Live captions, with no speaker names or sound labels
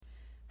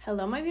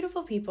Hello, my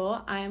beautiful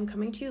people. I am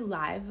coming to you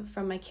live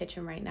from my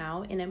kitchen right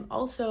now, and I'm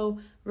also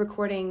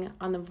recording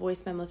on the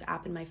Voice Memos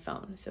app in my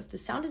phone. So if the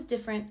sound is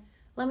different,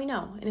 let me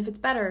know. And if it's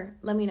better,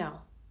 let me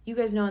know. You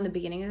guys know in the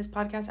beginning of this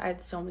podcast, I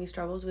had so many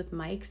struggles with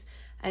mics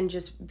and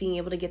just being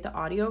able to get the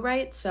audio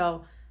right.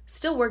 So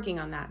still working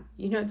on that.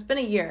 It's been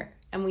a year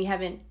and we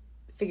haven't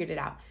figured it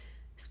out.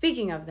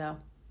 Speaking of though,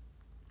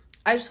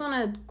 I just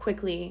want to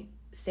quickly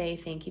say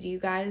thank you to you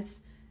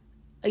guys.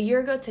 A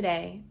year ago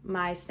today,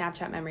 my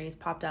Snapchat memories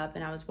popped up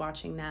and I was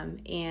watching them.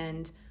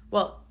 And,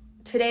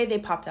 today they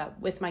popped up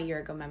with my year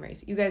ago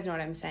memories. You guys know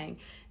what I'm saying.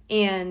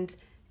 And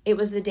it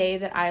was the day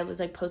that I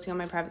was posting on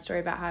my private story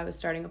about how I was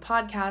starting a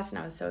podcast and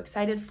I was so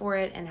excited for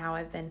it and how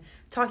I've been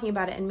talking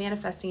about it and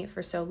manifesting it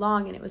for so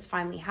long, and it was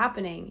finally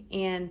happening.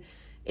 And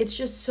it's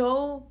just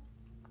so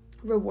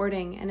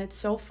rewarding and it's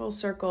so full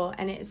circle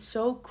and it's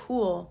so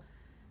cool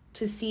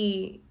to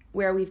see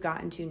where we've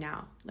gotten to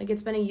now.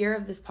 It's been a year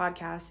of this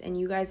podcast and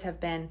you guys have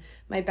been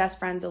my best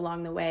friends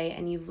along the way,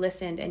 and you've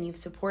listened and you've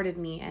supported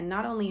me. And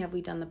not only have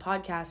we done the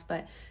podcast,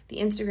 but the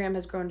Instagram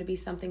has grown to be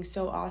something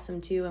so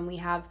awesome too. And we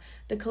have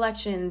the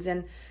collections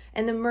and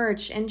the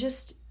merch and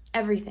just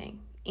everything.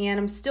 And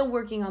I'm still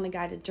working on the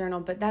guided journal,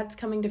 but that's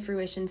coming to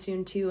fruition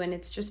soon too. And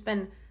it's just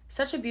been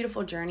such a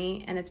beautiful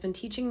journey, and it's been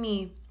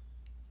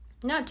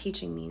not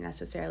teaching me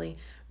necessarily,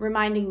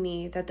 reminding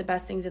me that the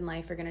best things in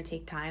life are going to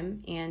take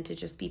time, and to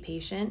just be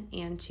patient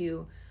and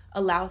to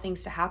allow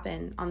things to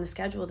happen on the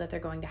schedule that they're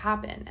going to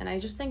happen. And I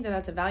just think that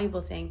that's a valuable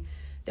thing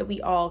that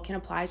we all can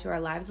apply to our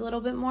lives a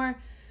little bit more.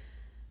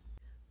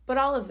 But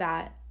all of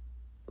that,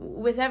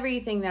 with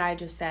everything that I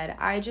just said,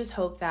 I just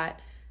hope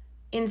that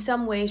in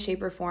some way,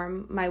 shape, or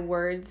form, my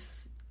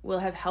words will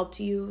have helped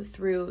you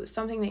through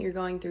something that you're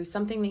going through,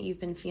 something that you've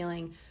been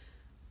feeling,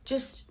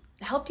 just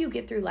helped you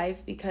get through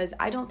life, because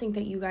I don't think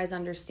that you guys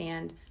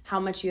understand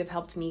how much you have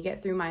helped me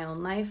get through my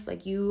own life.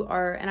 You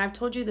are, and I've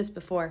told you this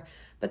before,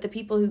 but the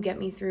people who get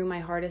me through my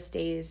hardest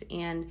days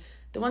and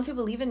the ones who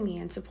believe in me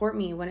and support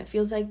me when it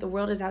feels like the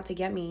world is out to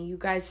get me, you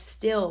guys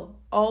still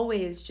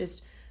always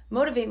just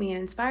motivate me and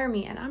inspire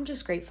me, and I'm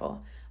just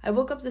grateful. I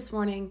woke up this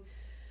morning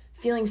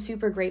feeling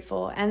super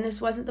grateful, and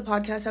this wasn't the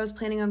podcast I was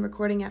planning on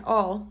recording at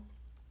all.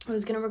 I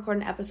was going to record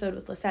an episode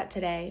with Lisette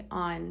today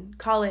on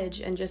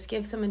college and just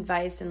give some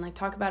advice and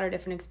talk about our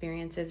different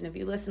experiences. And if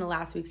you listen to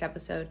last week's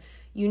episode,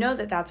 you know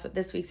that that's what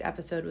this week's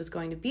episode was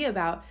going to be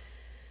about.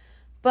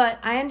 But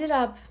I ended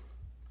up,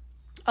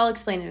 I'll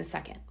explain in a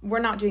second. We're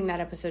not doing that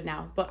episode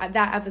now, but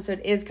that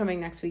episode is coming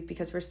next week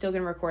because we're still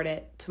going to record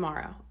it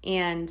tomorrow.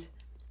 And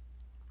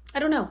I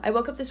don't know. I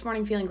woke up this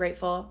morning feeling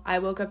grateful. I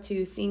woke up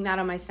to seeing that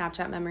on my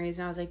Snapchat memories,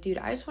 and I was like, dude,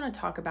 I just want to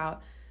talk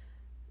about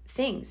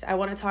things. I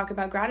want to talk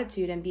about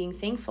gratitude and being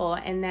thankful.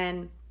 And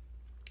then,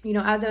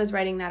 as I was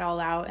writing that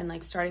all out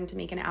and starting to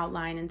make an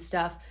outline and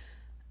stuff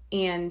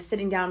and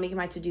sitting down, making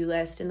my to-do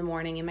list in the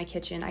morning in my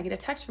kitchen, I get a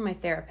text from my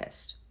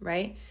therapist,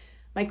 right?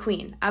 My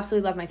queen.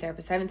 Absolutely love my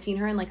therapist. I haven't seen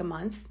her in a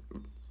month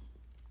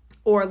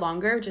or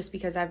longer just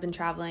because I've been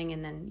traveling,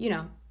 and then,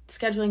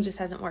 scheduling just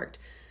hasn't worked.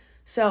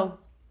 So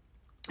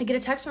I get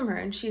a text from her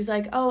and she's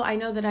like, oh, I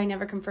know that I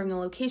never confirmed the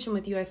location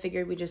with you. I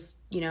figured we just,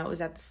 it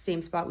was at the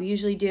same spot we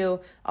usually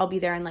do. I'll be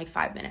there in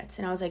 5 minutes.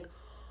 And I was like,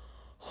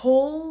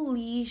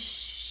 holy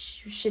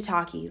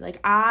shiitake.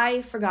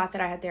 I forgot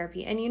that I had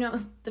therapy. And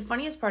the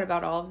funniest part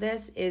about all of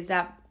this is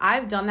that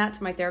I've done that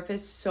to my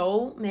therapist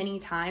so many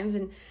times.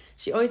 And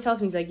she always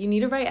tells me, you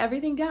need to write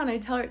everything down. I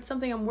tell her it's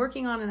something I'm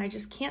working on and I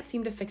just can't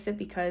seem to fix it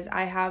because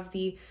I have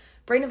the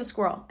brain of a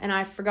squirrel. And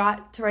I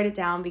forgot to write it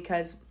down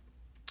because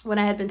when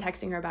I had been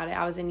texting her about it,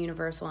 I was in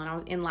Universal and I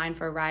was in line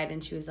for a ride,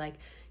 and she was like,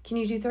 can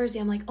you do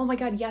Thursday? I'm like, oh my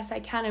God, yes, I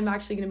can. I'm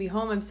actually going to be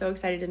home. I'm so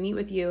excited to meet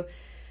with you.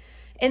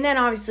 And then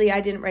obviously I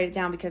didn't write it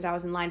down because I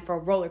was in line for a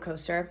roller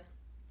coaster.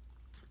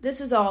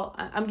 This is all,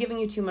 I'm giving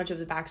you too much of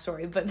the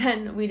backstory, but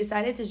then we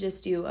decided to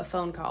just do a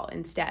phone call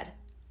instead.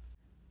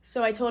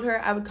 So I told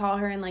her I would call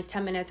her in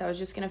 10 minutes. I was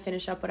just going to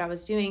finish up what I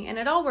was doing. And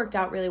it all worked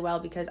out really well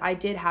because I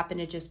did happen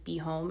to just be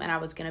home, and I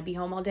was going to be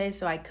home all day,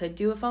 so I could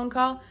do a phone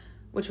call,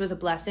 which was a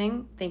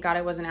blessing. Thank God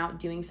I wasn't out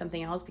doing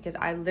something else because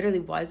I literally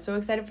was so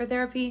excited for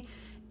therapy.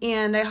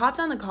 And I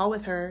hopped on the call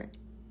with her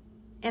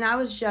and I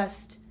was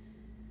just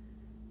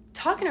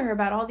talking to her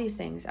about all these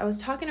things. I was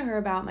talking to her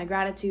about my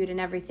gratitude and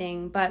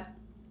everything. But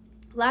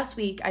last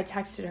week I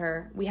texted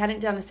her. We hadn't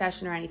done a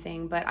session or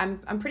anything, but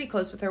I'm pretty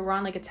close with her. We're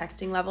on a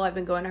texting level. I've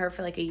been going to her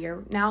for a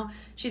year now.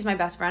 She's my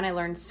best friend. I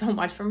learned so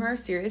much from her,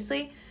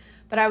 seriously.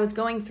 But I was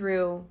going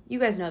through, you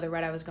guys know the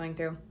what I was going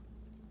through.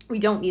 We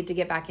don't need to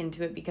get back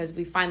into it because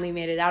we finally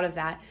made it out of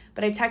that.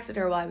 But I texted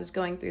her while I was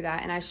going through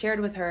that, and I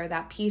shared with her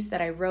that piece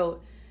that I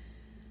wrote,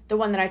 the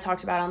one that I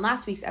talked about on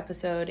last week's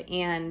episode.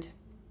 And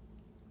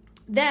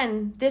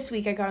then this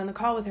week I got on the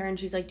call with her and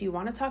she's like, do you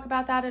want to talk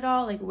about that at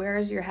all? Where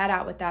is your head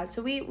at with that?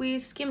 So we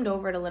skimmed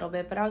over it a little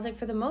bit, but I was like,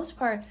 for the most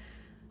part,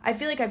 I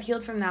feel like I've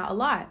healed from that a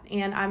lot.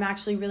 And I'm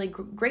actually really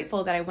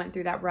grateful that I went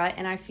through that rut,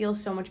 and I feel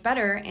so much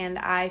better. And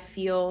I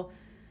feel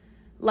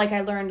like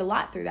I learned a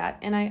lot through that,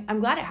 and I'm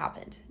glad it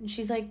happened. And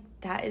she's like,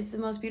 that is the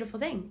most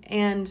beautiful thing.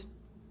 And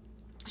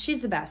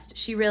she's the best.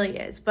 She really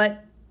is.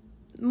 But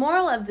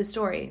moral of the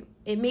story,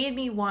 it made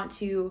me want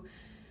to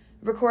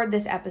record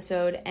this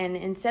episode, and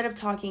instead of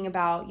talking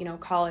about,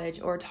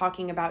 college or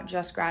talking about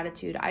just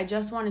gratitude, I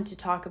just wanted to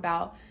talk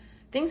about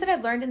things that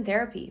I've learned in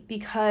therapy,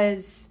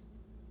 because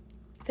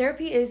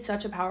therapy is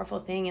such a powerful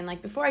thing. And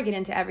like, before I get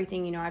into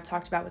everything, I've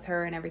talked about with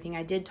her and everything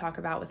I did talk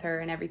about with her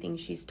and everything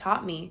she's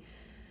taught me,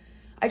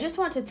 I just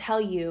want to tell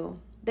you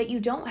that you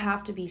don't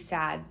have to be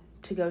sad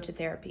to go to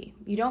therapy.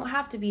 You don't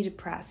have to be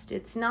depressed.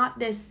 It's not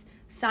this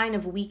sign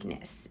of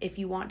weakness if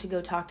you want to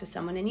go talk to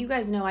someone. And you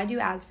guys know I do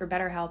ads for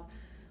BetterHelp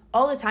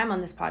all the time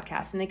on this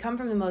podcast, and they come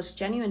from the most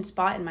genuine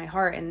spot in my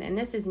heart. And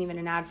this isn't even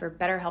an ad for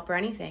BetterHelp or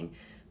anything,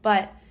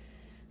 but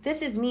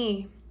this is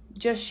me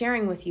just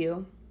sharing with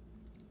you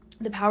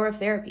the power of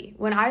therapy.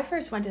 When I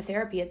first went to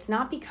therapy, it's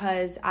not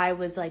because I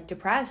was like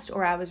depressed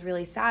or I was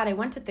really sad. I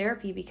went to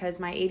therapy because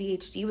my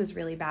ADHD was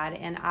really bad,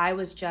 and I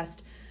was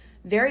just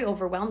very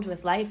overwhelmed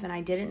with life, and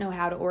I didn't know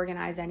how to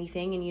organize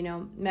anything.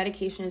 And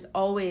medication is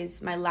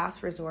always my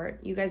last resort.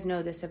 You guys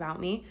know this about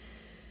me.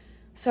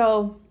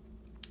 So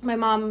my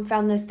mom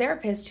found this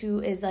therapist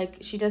who is like,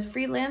 she does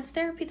freelance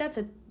therapy.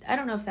 I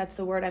don't know if that's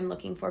the word I'm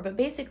looking for, but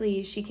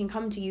basically she can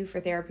come to you for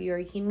therapy, or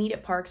you can meet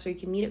at parks, or you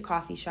can meet at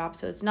coffee shops.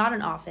 So it's not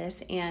an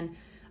office. And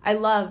I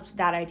loved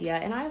that idea.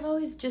 And I've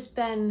always just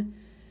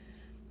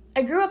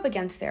I grew up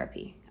against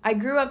therapy. I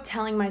grew up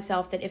telling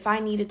myself that if I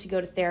needed to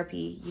go to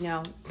therapy,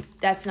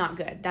 that's not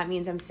good. That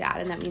means I'm sad,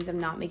 and that means I'm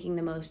not making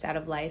the most out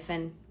of life.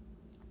 And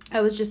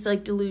I was just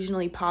like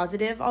delusionally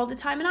positive all the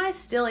time. And I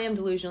still am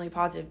delusionally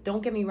positive.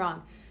 Don't get me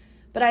wrong.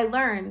 But I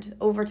learned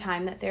over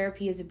time that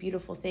therapy is a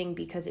beautiful thing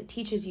because it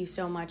teaches you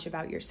so much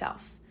about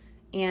yourself.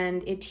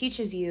 And it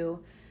teaches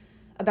you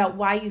about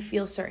why you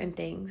feel certain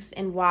things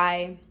and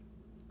why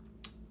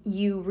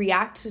you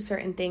react to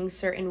certain things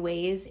certain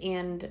ways,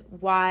 and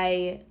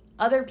why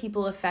other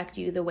people affect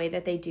you the way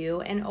that they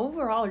do. And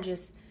overall,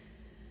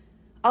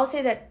 I'll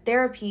say that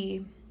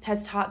therapy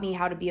has taught me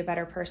how to be a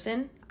better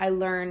person. I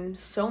learn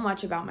so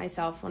much about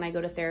myself when I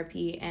go to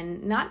therapy,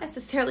 and not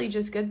necessarily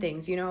just good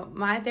things.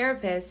 My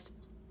therapist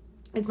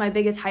is my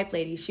biggest hype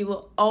lady. She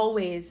will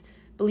always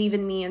believe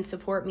in me and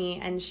support me,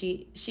 and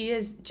she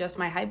is just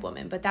my hype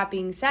woman. But that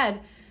being said,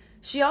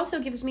 she also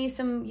gives me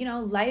some,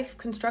 life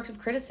constructive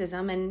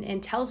criticism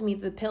and tells me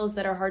the pills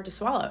that are hard to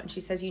swallow. And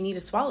she says, you need to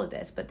swallow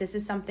this, but this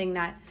is something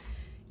that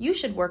you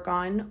should work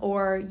on,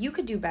 or you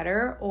could do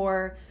better,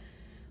 or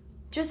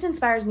just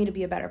inspires me to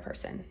be a better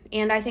person.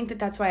 And I think that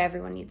that's why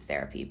everyone needs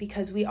therapy,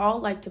 because we all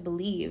like to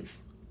believe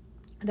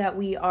that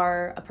we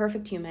are a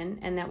perfect human,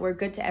 and that we're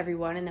good to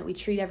everyone, and that we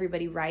treat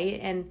everybody right.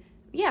 And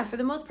yeah, for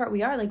the most part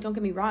we are. Like, don't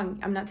get me wrong.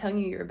 I'm not telling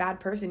you you're a bad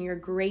person. You're a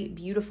great,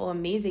 beautiful,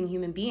 amazing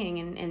human being.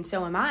 And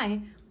so am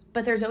I.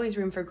 But there's always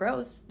room for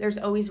growth. There's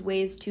always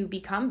ways to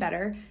become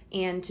better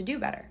and to do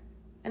better.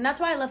 And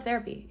that's why I love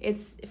therapy.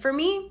 It's, for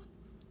me,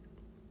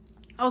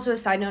 also a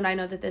side note, I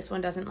know that this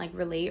one doesn't like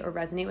relate or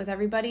resonate with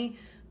everybody,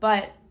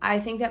 but I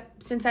think that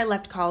since I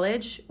left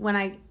college,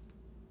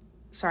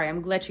 sorry,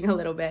 I'm glitching a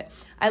little bit.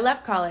 I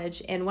left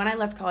college, and when I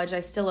left college, I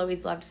still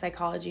always loved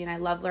psychology, and I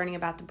love learning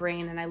about the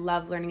brain, and I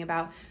love learning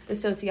about the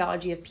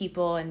sociology of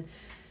people, and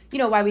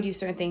why we do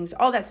certain things,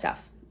 all that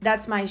stuff.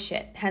 That's my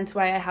shit. Hence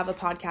why I have a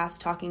podcast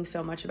talking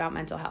so much about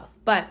mental health.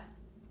 But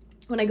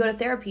when I go to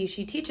therapy,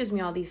 she teaches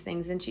me all these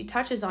things, and she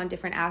touches on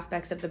different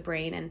aspects of the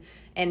brain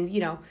and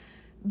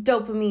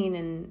dopamine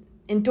and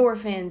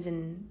endorphins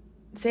and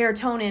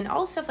serotonin,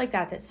 all stuff like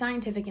that that's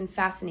scientific and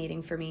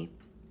fascinating for me.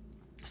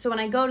 So when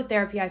I go to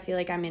therapy, I feel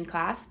like I'm in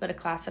class, but a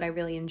class that I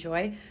really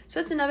enjoy. So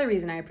it's another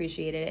reason I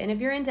appreciate it. And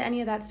if you're into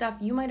any of that stuff,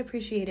 you might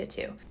appreciate it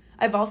too.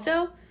 I've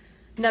also,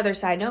 another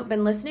side note,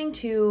 been listening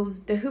to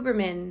the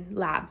Huberman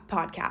Lab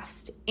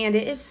podcast, and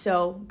it is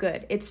so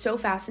good. It's so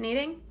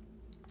fascinating.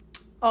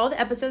 All the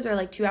episodes are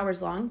like 2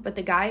 hours long, but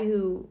the guy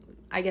who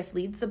I guess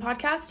leads the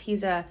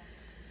podcast,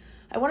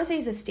 I want to say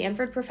he's a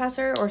Stanford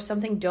professor or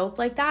something dope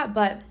like that,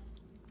 but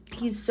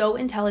he's so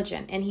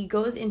intelligent, and he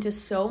goes into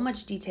so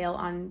much detail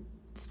on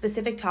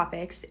specific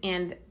topics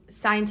and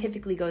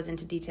scientifically goes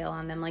into detail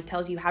on them, like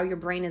tells you how your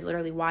brain is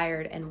literally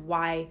wired and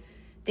why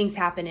things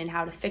happen and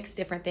how to fix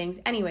different things.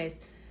 Anyways,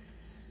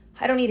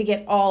 I don't need to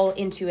get all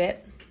into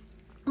it,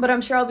 but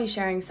I'm sure I'll be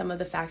sharing some of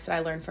the facts that I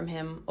learned from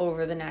him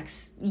over the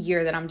next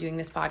year that I'm doing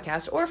this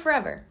podcast, or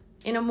forever,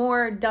 in a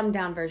more dumbed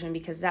down version,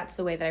 because that's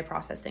the way that I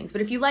process things.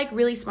 But if you like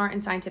really smart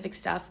and scientific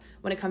stuff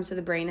when it comes to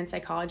the brain and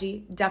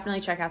psychology,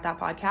 definitely check out that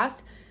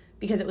podcast,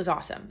 because it was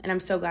awesome. And I'm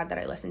so glad that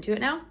I listened to it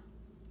now,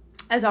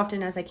 as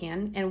often as I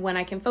can, and when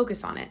I can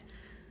focus on it.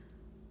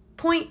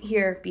 Point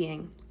here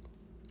being,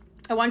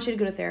 I want you to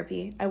go to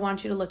therapy. I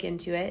want you to look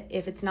into it.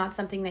 If it's not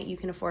something that you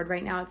can afford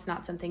right now, it's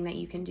not something that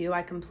you can do.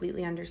 I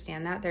completely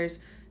understand that. There's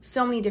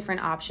so many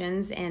different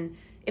options, and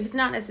if it's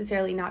not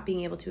necessarily not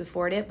being able to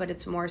afford it, but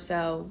it's more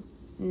so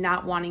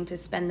not wanting to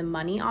spend the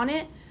money on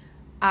it,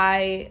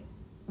 I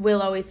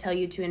will always tell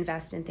you to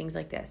invest in things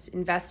like this.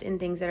 Invest in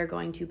things that are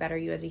going to better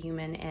you as a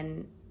human,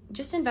 and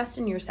just invest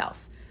in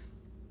yourself.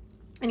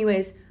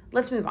 Anyways,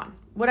 let's move on.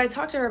 What I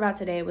talked to her about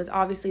today was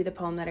obviously the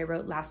poem that I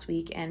wrote last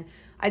week, and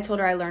I told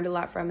her I learned a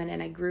lot from it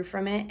and I grew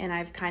from it, and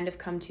I've kind of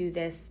come to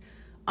this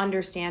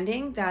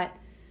understanding that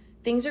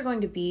things are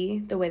going to be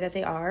the way that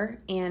they are,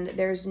 and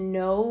there's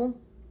no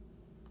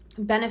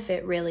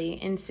benefit really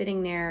in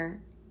sitting there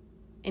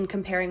and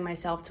comparing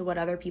myself to what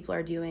other people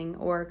are doing,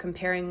 or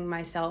comparing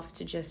myself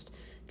to just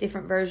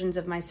different versions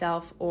of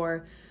myself,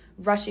 or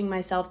rushing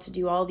myself to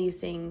do all these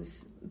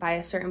things by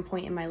a certain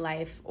point in my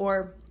life,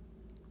 or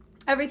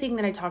everything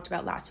that I talked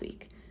about last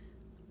week.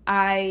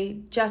 I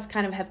just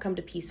kind of have come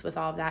to peace with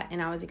all of that,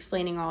 and I was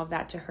explaining all of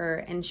that to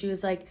her, and she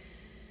was like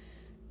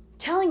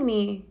telling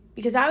me,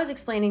 because I was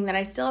explaining that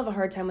I still have a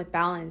hard time with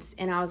balance,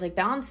 and I was like,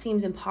 balance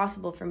seems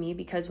impossible for me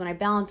because when I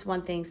balance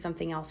one thing,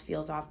 something else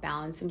feels off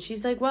balance. And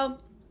she's like, well,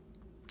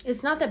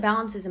 it's not that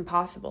balance is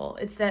impossible.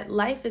 It's that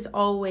life is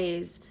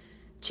always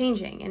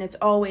changing and it's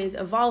always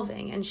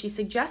evolving. And she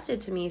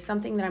suggested to me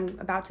something that I'm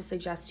about to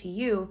suggest to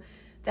you,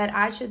 that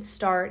I should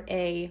start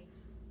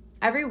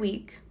every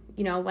week,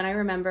 when I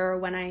remember,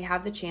 when I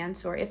have the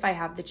chance, or if I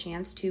have the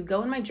chance, to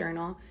go in my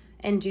journal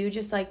and do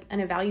just like an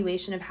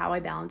evaluation of how I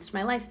balanced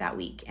my life that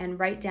week, and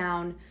write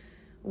down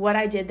what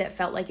I did that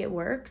felt like it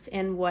worked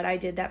and what I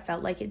did that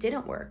felt like it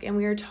didn't work. And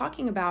we were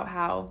talking about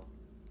how,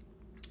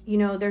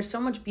 there's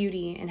so much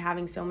beauty in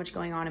having so much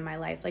going on in my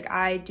life. Like,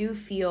 I do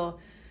feel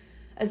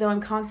as though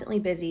I'm constantly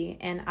busy,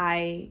 and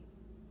I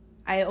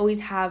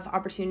always have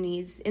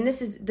opportunities, and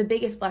this is the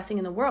biggest blessing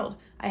in the world.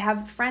 I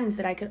have friends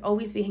that I could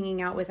always be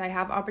hanging out with. I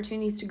have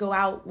opportunities to go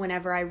out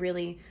whenever I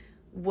really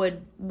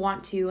would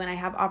want to, and I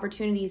have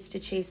opportunities to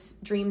chase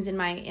dreams in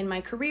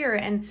my career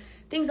and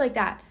things like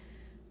that.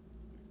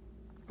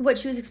 What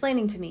she was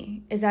explaining to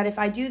me is that if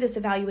I do this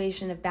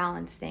evaluation of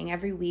balance thing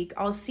every week,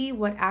 I'll see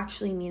what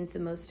actually means the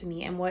most to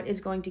me and what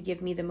is going to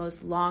give me the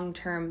most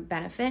long-term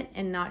benefit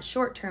and not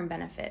short-term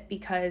benefit.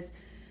 Because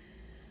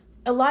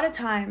a lot of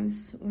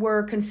times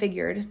we're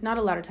configured, not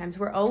a lot of times,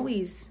 we're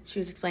always, she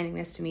was explaining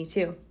this to me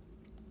too,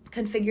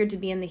 configured to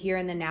be in the here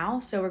and the now.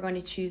 So we're going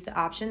to choose the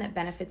option that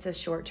benefits us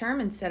short-term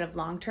instead of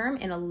long-term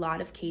in a lot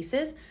of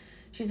cases.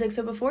 She's like,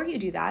 so before you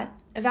do that,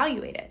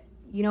 evaluate it.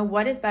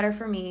 What is better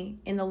for me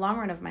in the long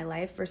run of my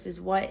life versus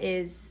what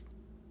is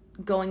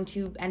going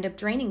to end up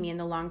draining me in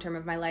the long term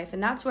of my life.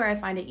 And that's where I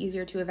find it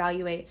easier to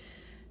evaluate.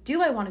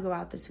 Do I want to go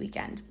out this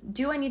weekend?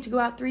 Do I need to go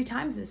out 3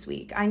 times this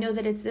week? I know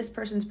that it's this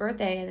person's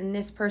birthday and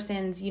this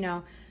person's,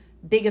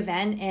 big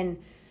event,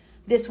 and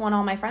this one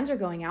all my friends are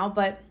going out,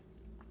 but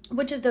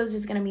which of those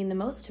is going to mean the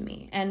most to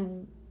me?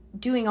 And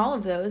doing all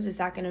of those, is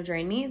that going to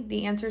drain me?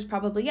 The answer is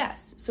probably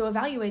yes. So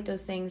evaluate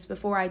those things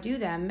before I do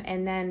them,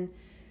 and then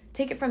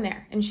take it from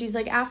there. And she's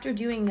like, after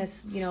doing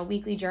this,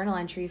 weekly journal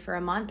entry for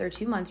a month or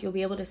 2 months, you'll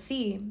be able to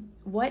see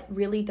what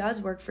really does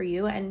work for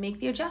you and make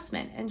the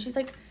adjustment. And she's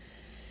like,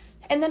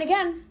 and then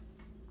again,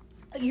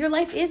 your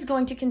life is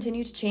going to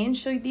continue to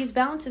change. So these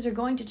balances are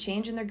going to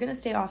change, and they're going to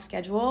stay off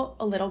schedule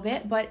a little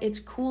bit, but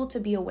it's cool to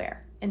be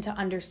aware and to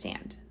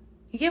understand.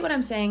 You get what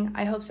I'm saying?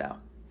 I hope so.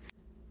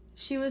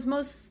 She was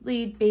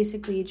mostly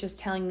basically just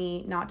telling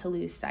me not to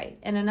lose sight.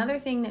 And another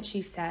thing that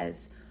she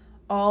says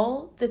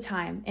all the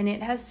time, and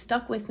it has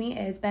stuck with me, it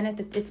has been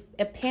it's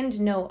a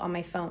pinned note on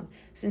my phone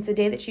since the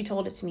day that she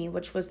told it to me,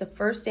 which was the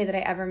first day that I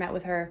ever met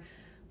with her,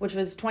 which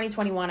was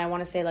 2021. I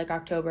want to say like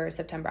October or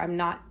September. I'm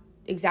not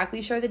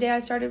exactly sure the day I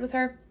started with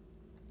her.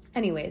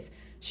 Anyways,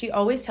 she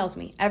always tells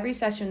me every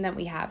session that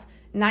we have,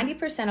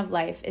 90% of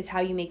life is how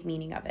you make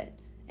meaning of it,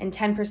 and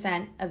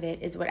 10% of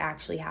it is what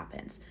actually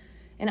happens.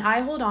 And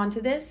I hold on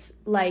to this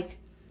like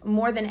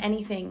more than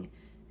anything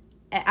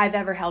I've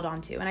ever held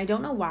on to. And I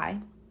don't know why,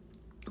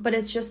 but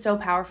it's just so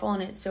powerful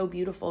and it's so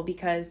beautiful,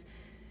 because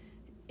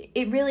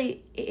it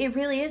really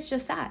is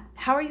just that.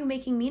 How are you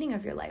making meaning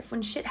of your life?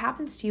 When shit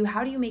happens to you,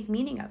 how do you make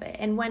meaning of it?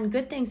 And when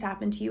good things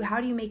happen to you,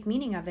 how do you make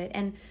meaning of it?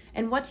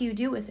 And what do you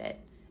do with it?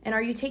 And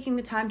are you taking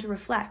the time to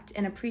reflect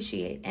and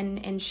appreciate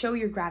and show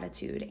your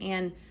gratitude?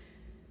 And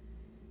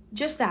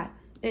just that.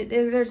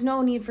 There's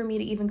no need for me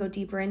to even go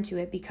deeper into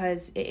it,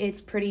 because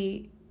it's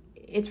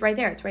right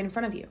there. It's right in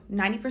front of you.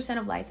 90%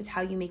 of life is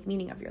how you make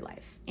meaning of your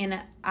life.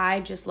 And I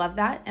just love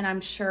that. And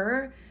I'm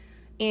sure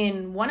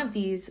in one of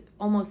these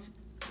almost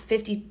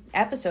 50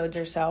 episodes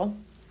or so,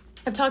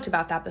 I've talked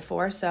about that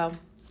before. So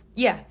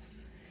yeah,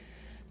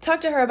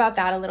 talk to her about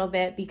that a little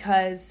bit,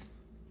 because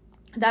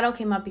that all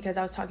came up because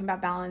I was talking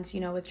about balance,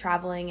 with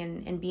traveling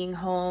and being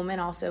home,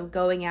 and also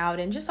going out,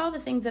 and just all the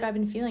things that I've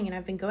been feeling and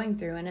I've been going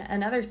through. And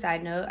another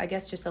side note, I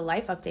guess just a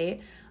life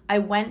update, I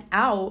went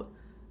out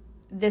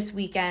this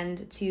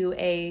weekend to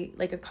a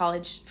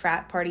college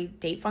frat party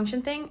date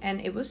function thing,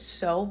 and it was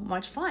so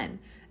much fun.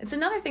 It's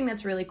another thing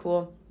that's really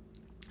cool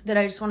that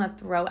I just want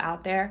to throw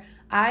out there.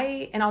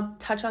 And I'll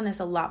touch on this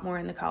a lot more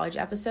in the college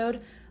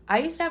episode. I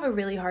used to have a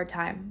really hard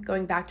time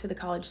going back to the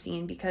college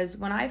scene, because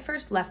when I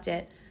first left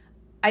it,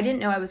 I didn't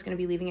know I was going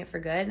to be leaving it for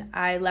good.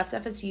 I left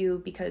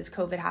FSU because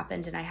COVID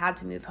happened and I had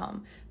to move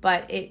home.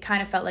 But it kind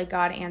of felt like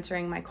God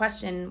answering my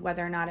question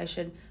whether or not I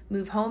should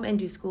move home and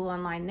do school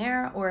online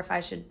there, or if I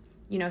should,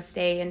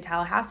 stay in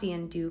Tallahassee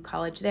and do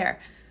college there.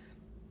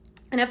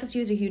 And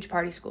FSU is a huge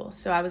party school.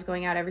 So I was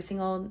going out every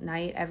single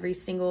night,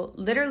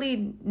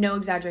 literally no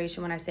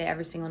exaggeration when I say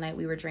every single night,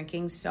 we were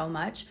drinking so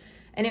much.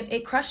 And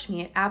it crushed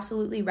me. It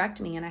absolutely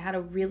wrecked me. And I had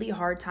a really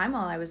hard time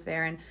while I was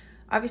there. And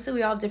obviously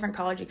we all have different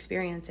college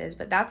experiences,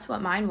 but that's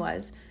what mine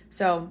was.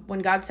 So when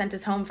God sent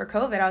us home for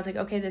COVID, I was like,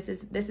 okay, this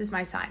is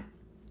my sign.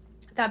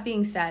 That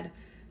being said,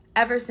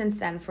 ever since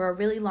then, for a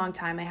really long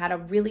time, I had a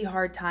really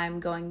hard time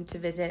going to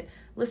visit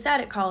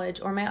Lisette at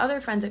college or my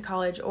other friends at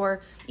college,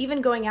 or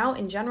even going out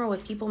in general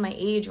with people my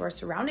age or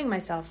surrounding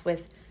myself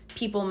with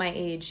people my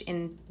age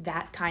in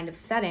that kind of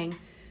setting.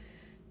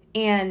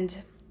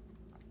 And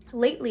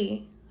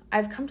lately,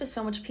 I've come to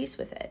so much peace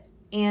with it.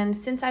 And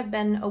since I've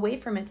been away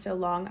from it so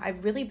long,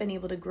 I've really been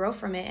able to grow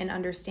from it and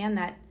understand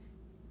that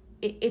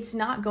it's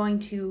not going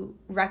to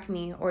wreck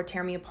me or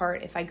tear me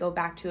apart if I go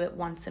back to it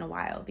once in a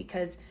while,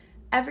 because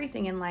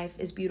everything in life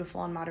is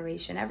beautiful in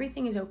moderation.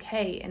 Everything is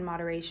okay in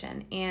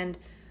moderation. And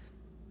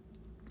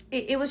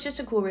it was just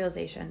a cool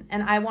realization.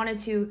 And I wanted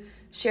to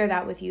share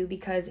that with you,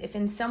 because if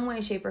in some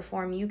way, shape, or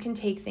form you can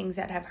take things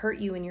that have hurt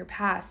you in your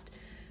past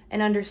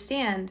and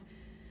understand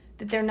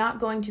that they're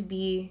not,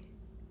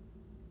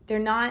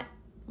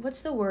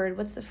 what's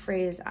the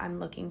phrase I'm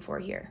looking for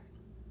here?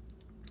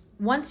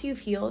 Once you've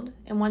healed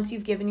and once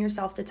you've given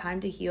yourself the time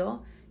to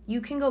heal,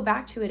 you can go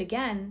back to it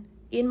again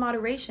in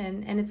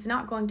moderation, and it's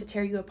not going to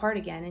tear you apart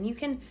again. And you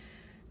can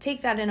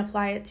take that and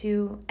apply it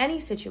to any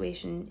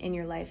situation in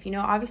your life. You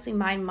know, obviously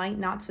mine might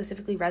not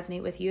specifically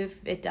resonate with you.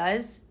 If it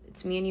does,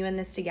 it's me and you in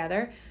this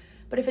together.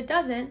 But if it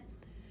doesn't,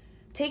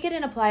 take it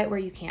and apply it where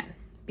you can,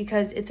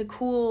 because it's a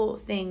cool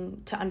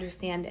thing to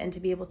understand and to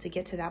be able to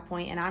get to that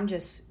point. And I'm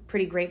just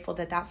pretty grateful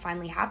that that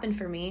finally happened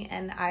for me,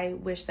 and I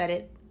wish that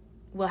it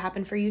will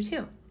happen for you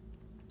too.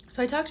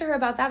 So I talked to her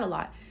about that a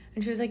lot,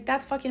 and she was like,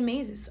 that's fucking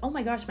amazing. Oh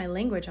my gosh, my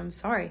language, I'm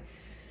sorry.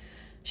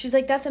 She's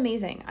like, that's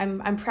amazing.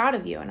 I'm proud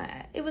of you. And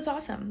it was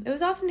awesome. It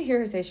was awesome to hear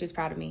her say she was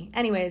proud of me.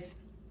 Anyways,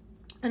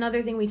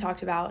 another thing we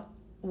talked about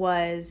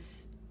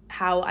was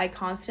how I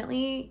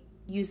constantly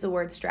use the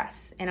word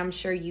stress. And I'm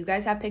sure you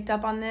guys have picked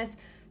up on this.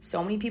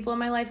 So many people in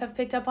my life have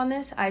picked up on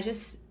this. I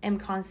just am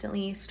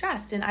constantly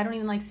stressed, and I don't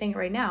even like saying it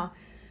right now.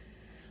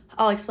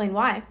 I'll explain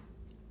why.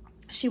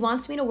 She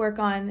wants me to work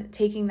on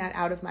taking that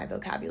out of my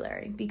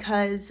vocabulary,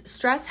 because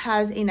stress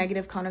has a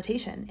negative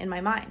connotation in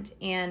my mind,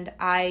 and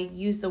I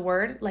use the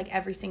word like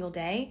every single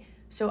day.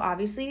 So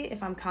obviously,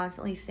 if I'm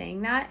constantly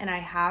saying that and I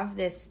have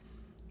this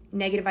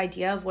negative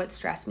idea of what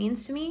stress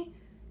means to me,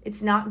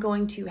 it's not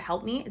going to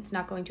help me. It's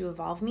not going to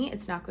evolve me.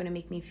 It's not going to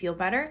make me feel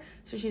better.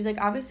 So she's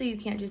like, obviously you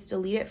can't just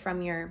delete it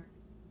from your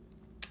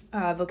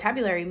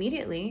vocabulary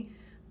immediately,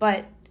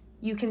 but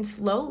you can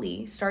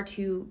slowly start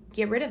to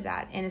get rid of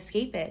that and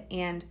escape it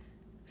and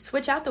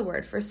switch out the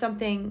word for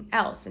something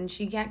else. And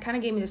she kind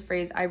of gave me this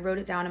phrase. I wrote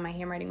it down and my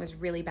handwriting was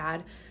really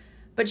bad.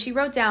 But she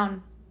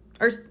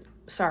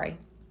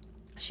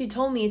she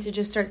told me to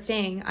just start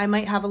saying, I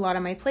might have a lot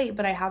on my plate,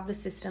 but I have the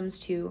systems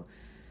to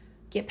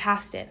get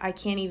past it. I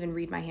can't even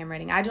read my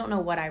handwriting. I don't know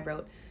what I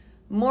wrote.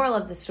 Moral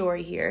of the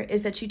story here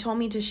is that she told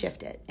me to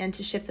shift it, and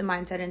to shift the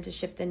mindset, and to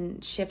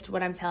shift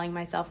what I'm telling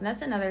myself. And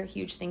that's another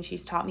huge thing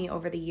she's taught me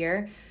over the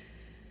year.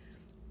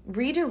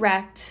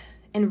 Redirect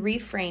and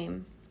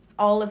reframe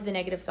all of the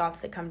negative thoughts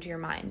that come to your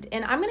mind.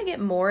 And I'm going to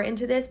get more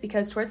into this,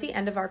 because towards the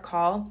end of our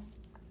call,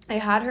 I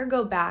had her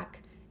go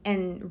back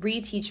and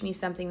reteach me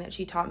something that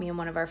she taught me in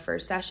one of our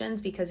first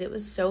sessions, because it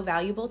was so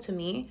valuable to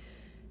me.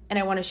 And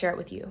I want to share it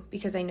with you,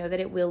 because I know that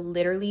it will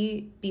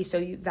literally be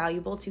so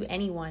valuable to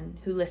anyone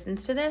who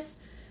listens to this.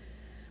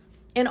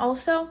 And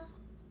also,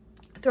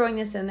 throwing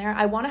this in there,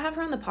 I want to have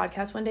her on the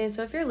podcast one day.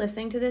 So if you're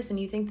listening to this and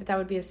you think that that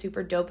would be a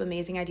super dope,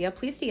 amazing idea,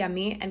 please DM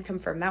me and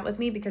confirm that with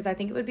me, because I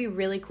think it would be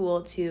really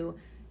cool to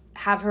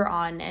have her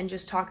on and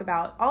just talk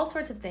about all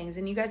sorts of things.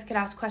 And you guys could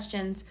ask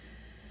questions,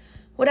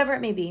 whatever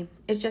it may be.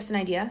 It's just an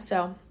idea.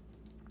 So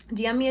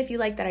DM me if you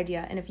like that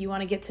idea, and if you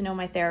want to get to know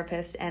my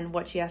therapist and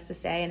what she has to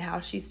say and how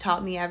she's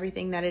taught me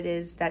everything that it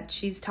is that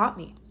she's taught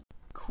me.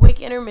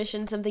 Quick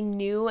intermission, something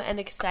new and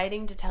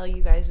exciting to tell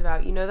you guys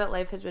about. You know that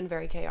life has been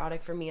very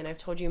chaotic for me, and I've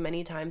told you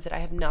many times that I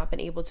have not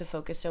been able to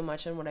focus so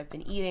much on what I've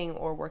been eating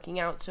or working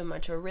out so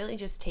much, or really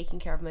just taking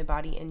care of my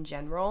body in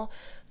general.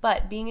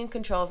 But being in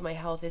control of my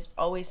health is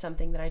always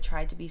something that I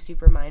try to be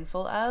super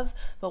mindful of.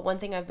 But one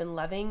thing I've been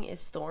loving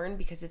is Thorne,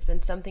 because it's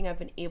been something I've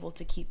been able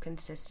to keep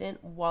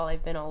consistent while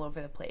I've been all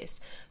over the place.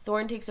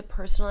 Thorne takes a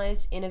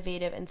personalized,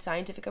 innovative, and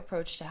scientific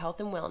approach to health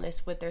and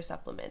wellness with their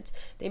supplements.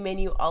 They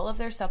menu all of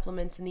their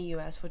supplements in the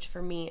US, which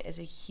for me is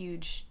a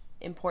huge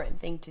important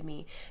thing to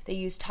me. They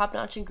use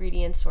top-notch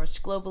ingredients sourced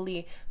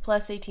globally,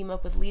 plus they team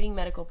up with leading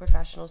medical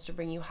professionals to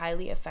bring you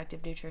highly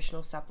effective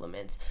nutritional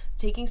supplements.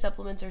 Taking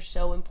supplements are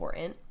so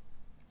important.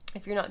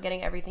 If you're not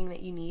getting everything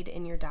that you need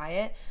in your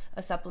diet,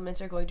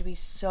 supplements are going to be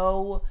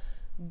so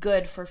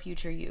good for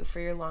future you, for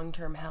your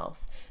long-term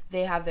health.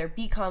 They have their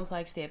B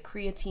complex, they have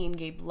creatine.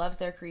 Gabe loves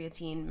their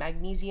creatine,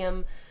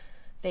 magnesium.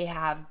 They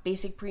have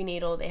basic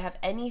prenatal. They have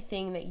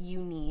anything that you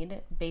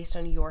need based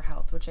on your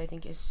health, which I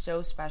think is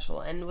so special.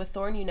 And with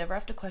Thorne, you never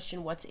have to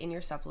question what's in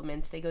your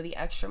supplements. They go the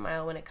extra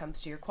mile when it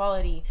comes to your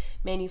quality,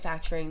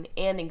 manufacturing,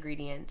 and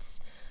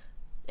ingredients.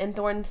 And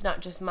Thorne's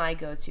not just my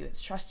go-to.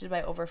 It's trusted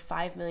by over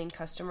 5 million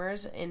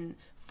customers in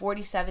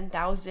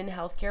 47,000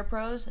 healthcare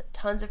pros,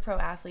 tons of pro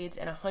athletes,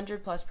 and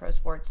 100 plus pro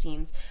sports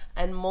teams,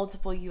 and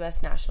multiple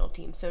US national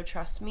teams. So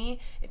trust me,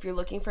 if you're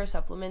looking for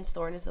supplements,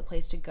 Thorne is the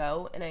place to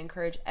go, and I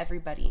encourage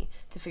everybody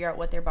to figure out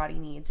what their body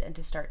needs and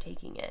to start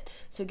taking it.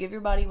 So give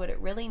your body what it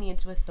really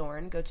needs with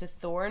Thorne. Go to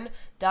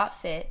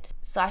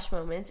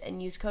thorne.fit/moments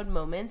and use code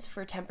MOMENTS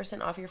for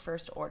 10% off your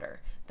first order.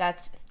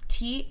 That's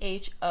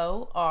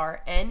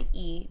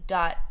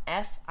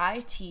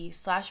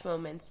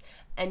THORNE.FIT/moments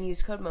and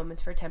use code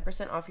MOMENTS for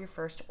 10% off your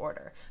first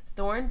order.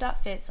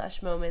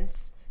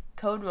 Thorne.fit/moments,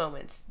 code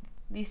MOMENTS.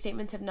 These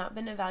statements have not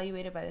been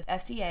evaluated by the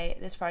FDA.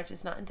 This product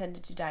is not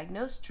intended to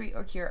diagnose, treat,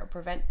 or cure, or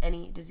prevent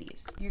any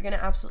disease. You're going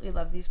to absolutely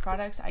love these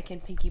products. I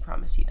can pinky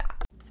promise you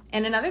that.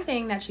 And another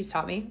thing that she's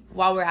taught me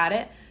while we're at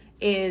it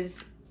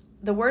is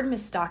the word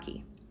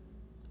misstocky.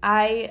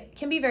 I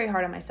can be very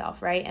hard on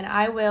myself, right? And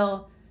I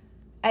will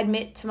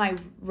admit to my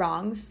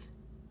wrongs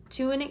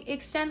to an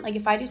extent. Like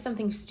if I do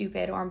something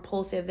stupid or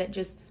impulsive that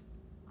just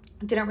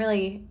didn't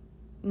really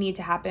need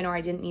to happen or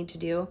I didn't need to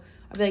do,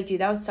 I'll be like,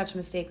 dude, that was such a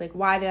mistake. Like,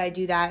 why did I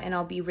do that? And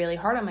I'll be really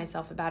hard on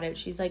myself about it.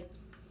 She's like,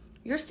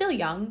 you're still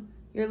young.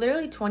 You're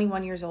literally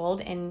 21 years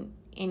old and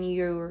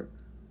you're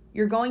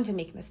going to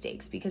make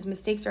mistakes because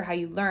mistakes are how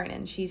you learn.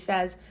 And she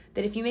says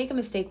that if you make a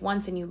mistake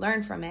once and you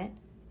learn from it,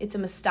 it's a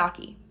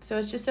misstocky. So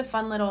it's just a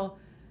fun little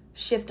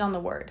shift on the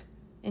word.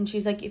 And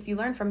she's like, if you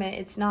learn from it,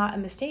 it's not a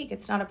mistake.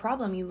 It's not a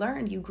problem. You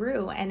learned, you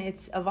grew, and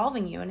it's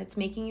evolving you, and it's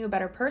making you a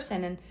better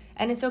person,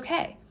 and it's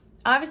okay.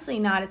 Obviously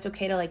not, it's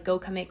okay to like go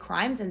commit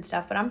crimes and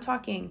stuff, but I'm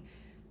talking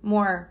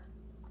more,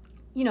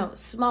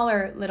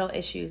 smaller little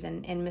issues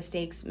and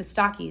mistakes,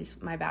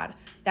 misstockies, my bad,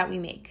 that we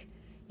make.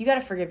 You got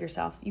to forgive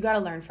yourself. You got to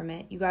learn from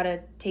it. You got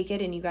to take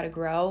it and you got to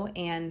grow.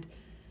 And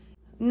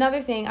another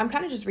thing, I'm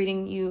kind of just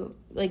reading you,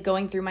 like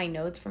going through my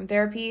notes from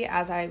therapy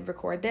as I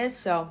record this,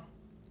 so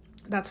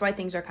that's why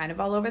things are kind of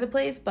all over the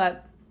place.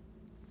 But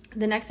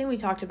the next thing we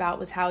talked about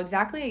was how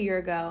exactly a year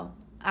ago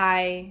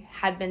I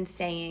had been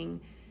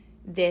saying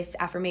this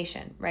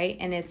affirmation, right?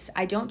 And it's,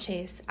 I don't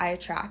chase, I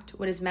attract.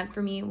 What is meant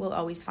for me will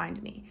always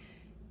find me.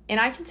 And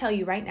I can tell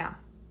you right now,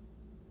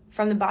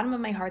 from the bottom of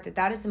my heart,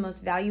 that is the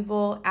most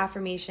valuable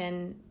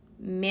affirmation,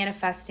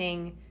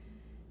 manifesting,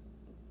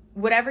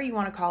 whatever you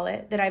want to call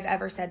it, that I've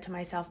ever said to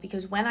myself.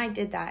 Because when I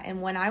did that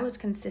and when I was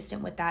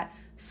consistent with that,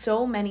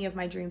 so many of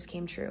my dreams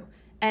came true.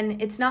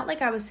 And it's not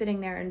like I was sitting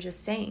there and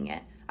just saying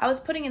it. I was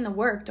putting in the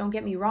work, don't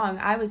get me wrong.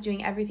 I was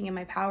doing everything in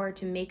my power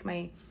to make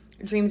my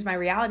dreams my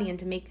reality and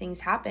to make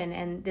things happen.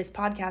 And this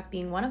podcast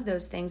being one of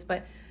those things.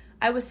 But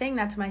I was saying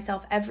that to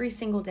myself every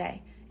single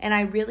day. And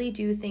I really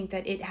do think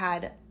that it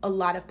had a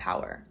lot of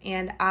power.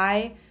 And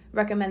I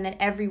recommend that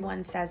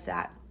everyone says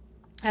that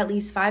at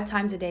least 5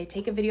 times a day.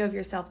 Take a video of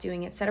yourself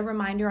doing it. Set a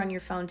reminder on your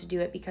phone to do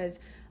it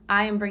because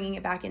I am bringing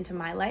it back into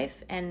my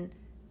life. And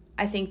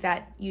I think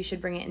that you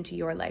should bring it into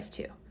your life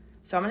too.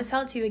 So I'm going to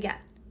tell it to you again.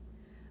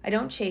 I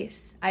don't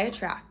chase, I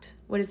attract.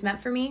 What is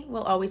meant for me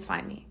will always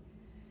find me.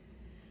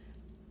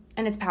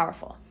 And it's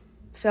powerful.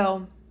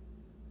 So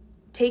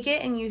take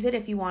it and use it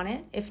if you want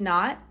it. If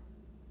not,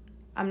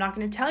 I'm not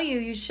going to tell you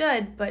you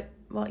should, but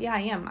well, yeah,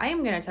 I am. I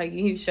am going to tell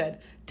you should.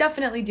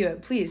 Definitely do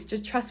it. Please,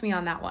 just trust me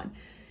on that one.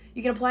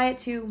 You can apply it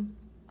to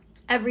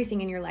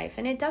everything in your life.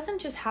 And it doesn't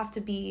just have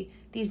to be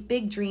these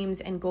big dreams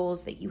and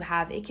goals that you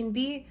have. It can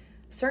be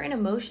certain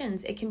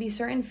emotions, it can be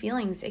certain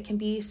feelings, it can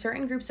be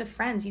certain groups of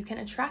friends. You can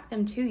attract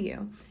them to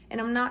you. And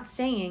I'm not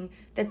saying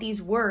that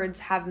these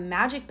words have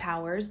magic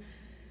powers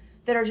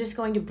that are just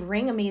going to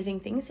bring amazing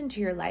things into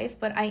your life,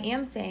 but I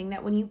am saying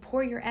that when you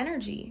pour your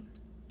energy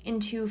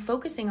into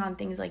focusing on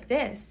things like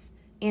this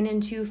and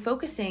into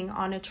focusing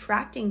on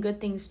attracting good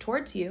things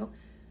towards you,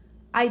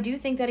 I do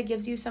think that it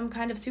gives you some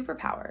kind of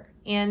superpower.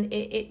 And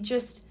it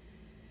just,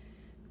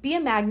 be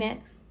a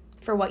magnet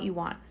for what you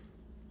want.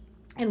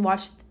 And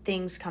watch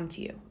things come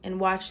to you and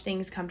watch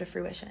things come to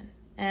fruition.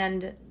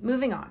 And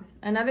moving on,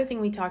 another thing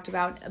we talked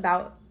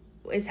about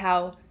is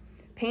how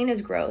pain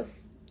is growth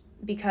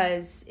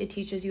because it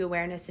teaches you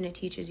awareness and it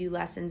teaches you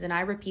lessons. And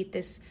I repeat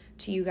this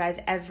to you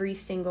guys every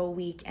single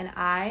week. And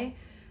I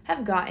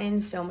have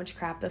gotten so much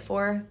crap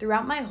before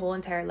throughout my whole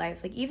entire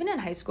life. Like even in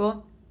high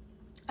school,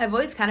 I've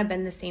always kind of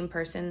been the same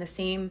person, the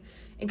same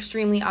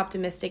extremely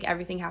optimistic,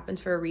 everything happens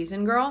for a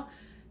reason girl.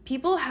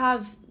 People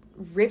have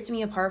ripped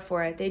me apart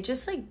for it. They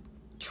just like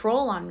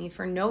troll on me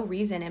for no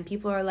reason, and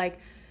people are like,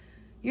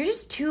 you're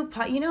just too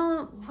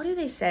what do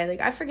they say? Like,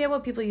 I forget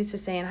what people used to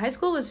say. In high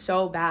school was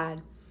so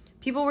bad.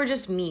 People were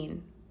just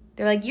mean.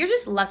 They're like, you're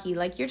just lucky.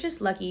 Like, you're just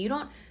lucky. You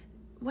don't,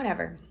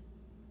 whatever.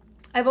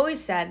 I've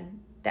always said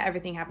that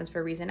everything happens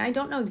for a reason. I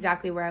don't know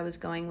exactly where I was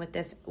going with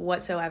this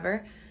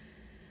whatsoever,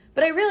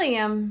 but I really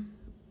am,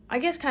 I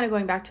guess, kind of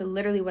going back to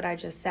literally what I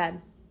just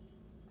said.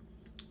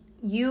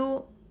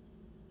 You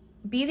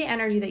be the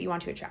energy that you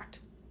want to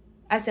attract.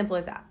 As simple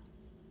as that.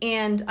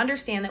 And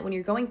understand that when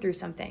you're going through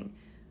something,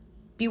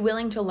 be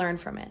willing to learn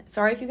from it.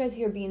 Sorry if you guys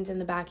hear Beans in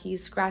the back.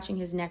 He's scratching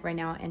his neck right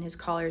now and his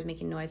collar is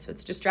making noise, so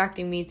it's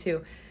distracting me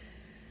too.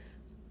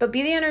 But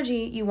be the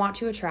energy you want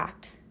to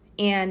attract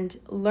and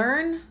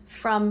learn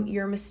from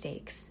your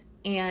mistakes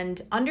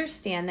and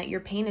understand that your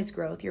pain is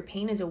growth, your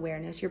pain is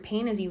awareness, your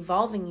pain is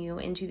evolving you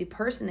into the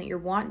person that you're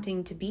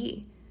wanting to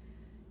be.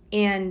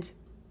 And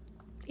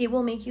it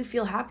will make you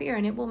feel happier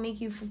and it will make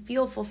you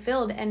feel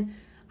fulfilled. And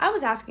I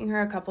was asking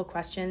her a couple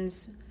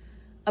questions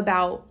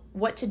about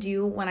what to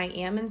do when I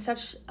am in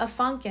such a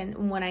funk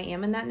and when I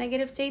am in that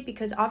negative state,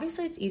 because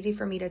obviously it's easy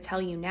for me to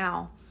tell you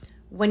now.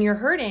 When you're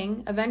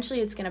hurting,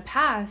 eventually it's going to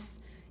pass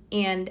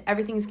and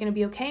everything's going to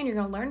be okay and you're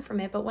going to learn from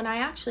it. But when I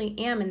actually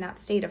am in that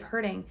state of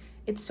hurting,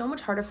 it's so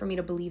much harder for me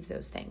to believe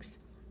those things.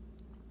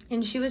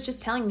 And she was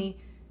just telling me,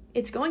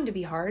 it's going to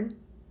be hard.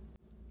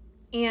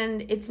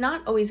 And it's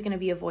not always going to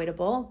be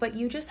avoidable, but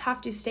you just have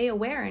to stay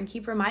aware and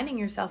keep reminding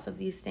yourself of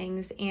these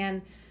things.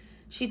 And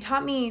she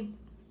taught me,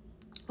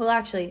 well,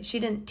 actually, she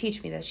didn't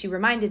teach me this. She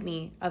reminded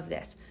me of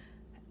this.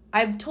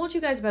 I've told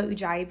you guys about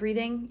Ujjayi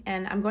breathing,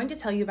 and I'm going to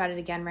tell you about it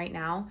again right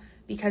now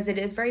because it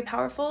is very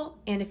powerful.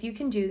 And if you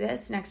can do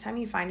this next time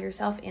you find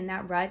yourself in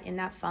that rut, in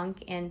that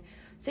funk, and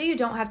say you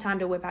don't have time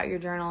to whip out your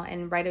journal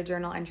and write a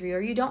journal entry, or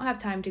you don't have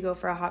time to go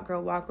for a hot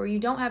girl walk, or you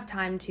don't have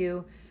time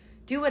to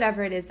do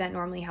whatever it is that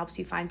normally helps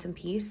you find some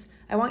peace,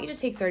 I want you to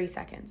take 30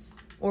 seconds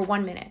or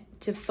 1 minute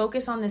to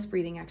focus on this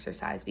breathing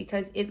exercise,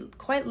 because it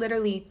quite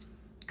literally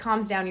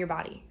calms down your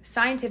body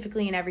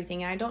scientifically and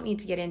everything. And I don't need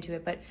to get into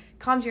it, but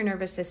calms your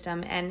nervous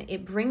system and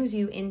it brings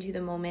you into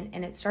the moment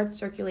and it starts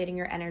circulating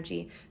your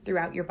energy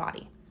throughout your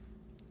body.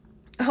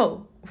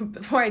 Oh,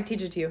 before I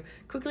teach it to you,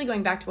 quickly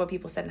going back to what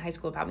people said in high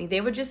school about me,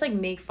 they would just like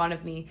make fun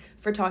of me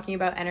for talking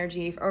about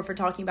energy or for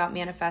talking about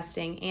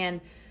manifesting.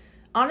 And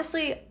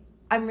honestly,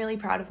 I'm really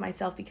proud of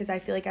myself because I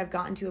feel like I've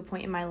gotten to a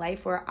point in my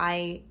life where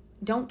I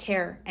don't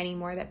care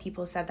anymore that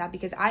people said that,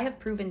 because I have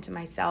proven to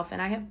myself,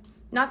 and I have,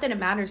 not that it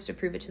matters to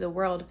prove it to the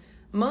world,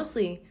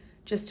 mostly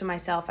just to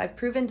myself. I've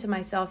proven to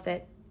myself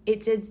that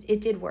it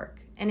did work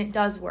and it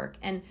does work.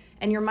 And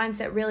your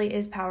mindset really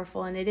is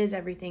powerful and it is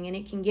everything, and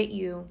it can get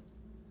you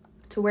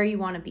to where you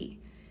want to be.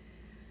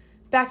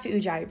 Back to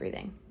Ujjayi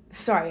breathing.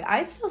 Sorry,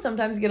 I still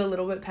sometimes get a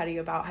little bit petty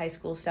about high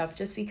school stuff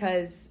just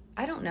because,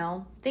 I don't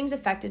know, things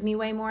affected me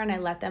way more and I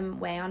let them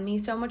weigh on me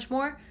so much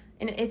more.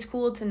 And it's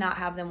cool to not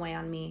have them weigh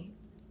on me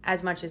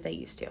as much as they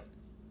used to.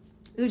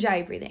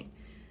 Ujjayi breathing.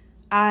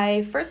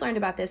 I first learned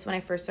about this when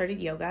I first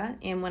started yoga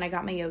and when I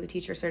got my yoga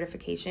teacher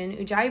certification.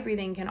 Ujjayi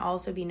breathing can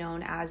also be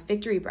known as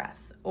victory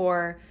breath,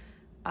 or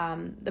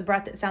the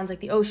breath that sounds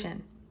like the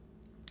ocean.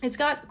 It's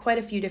got quite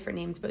a few different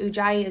names, but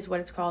Ujjayi is what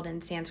it's called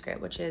in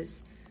Sanskrit, which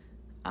is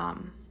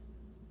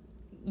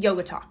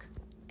yoga talk.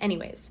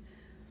 Anyways,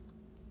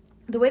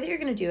 the way that you're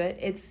going to do it,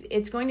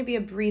 it's going to be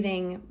a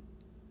breathing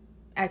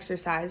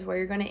exercise where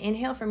you're going to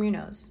inhale from your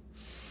nose.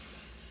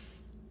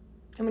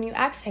 And when you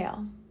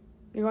exhale,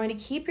 you're going to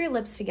keep your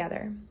lips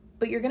together,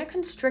 but you're going to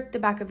constrict the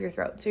back of your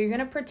throat. So you're going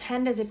to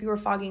pretend as if you were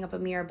fogging up a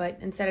mirror, but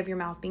instead of your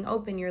mouth being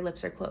open, your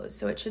lips are closed.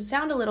 So it should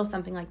sound a little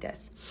something like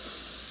this.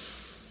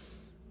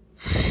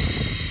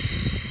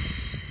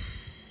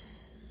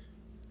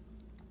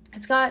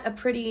 It's got a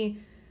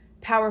pretty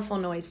powerful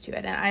noise to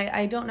it. And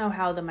I don't know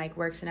how the mic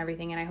works and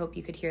everything, and I hope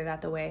you could hear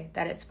that the way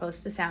that it's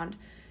supposed to sound.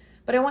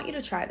 But I want you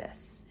to try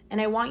this.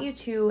 And I want you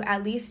to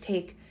at least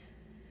take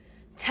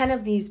 10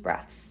 of these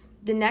breaths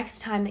the next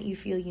time that you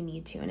feel you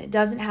need to. And it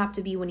doesn't have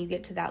to be when you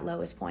get to that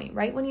lowest point,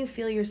 right? When you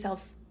feel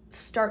yourself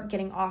start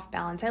getting off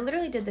balance. I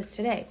literally did this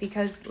today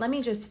because let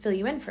me just fill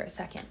you in for a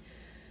second.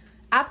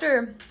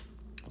 After,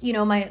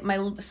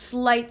 my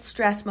slight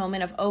stress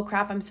moment of, oh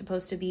crap, I'm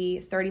supposed to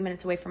be 30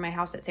 minutes away from my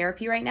house at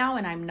therapy right now,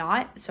 and I'm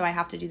not, so I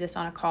have to do this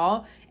on a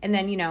call. And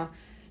then,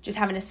 just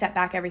having to set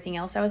back everything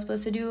else I was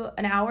supposed to do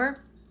an hour.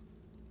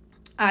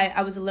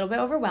 I was a little bit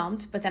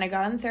overwhelmed, but then I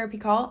got on the therapy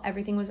call.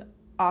 Everything was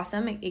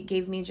awesome. It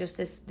gave me just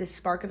this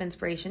spark of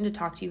inspiration to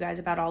talk to you guys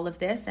about all of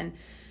this, and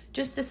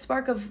just this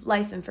spark of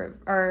life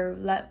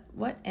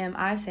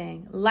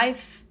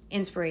life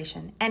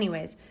inspiration.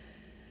 Anyways,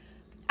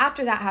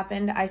 after that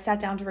happened, I sat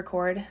down to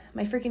record.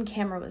 My freaking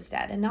camera was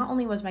dead, and not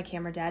only was my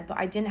camera dead, but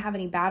I didn't have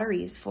any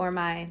batteries for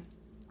my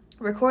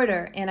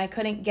recorder, and I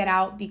couldn't get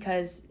out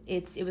because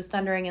it was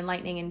thundering and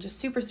lightning and just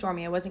super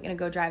stormy. I wasn't going to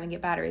go drive and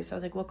get batteries, so I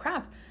was like, well,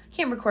 crap, I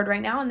can't record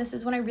right now, and this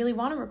is when I really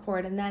want to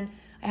record. And then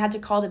I had to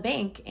call the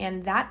bank,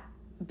 and that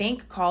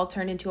bank call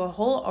turned into a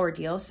whole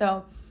ordeal.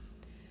 So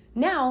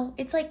now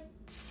it's like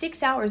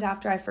 6 hours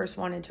after I first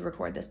wanted to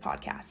record this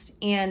podcast.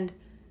 And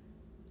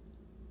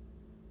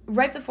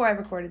right before I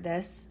recorded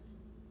this,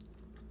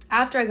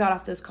 after I got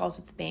off those calls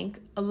with the bank,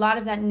 a lot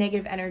of that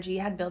negative energy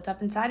had built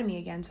up inside of me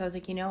again. So I was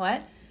like, you know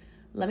what?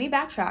 Let me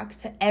backtrack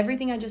to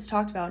everything I just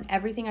talked about and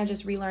everything I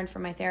just relearned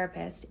from my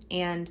therapist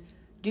and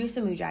do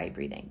some Ujjayi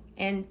breathing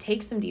and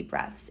take some deep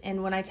breaths.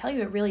 And when I tell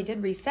you it really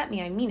did reset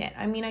me, I mean it.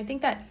 I mean, I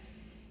think that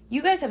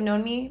you guys have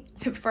known me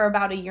for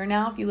about a year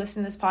now. If you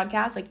listen to this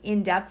podcast, like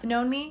in depth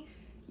known me,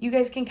 you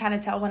guys can kind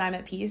of tell when I'm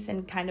at peace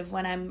and kind of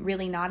when I'm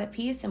really not at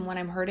peace and when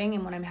I'm hurting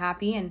and when I'm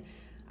happy. And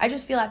I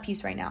just feel at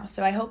peace right now.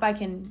 So I hope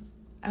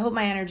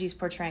my energy is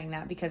portraying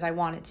that because I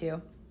want it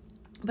to.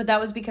 But that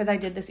was because I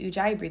did this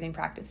Ujjayi breathing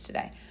practice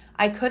today.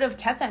 I could have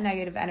kept that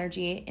negative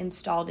energy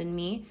installed in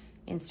me.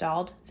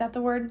 Installed? Is that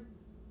the word?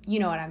 You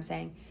know what I'm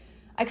saying.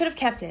 I could have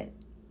kept it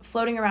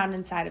floating around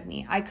inside of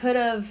me. I could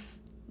have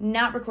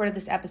not recorded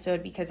this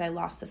episode because I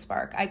lost the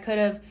spark. I could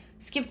have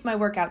skipped my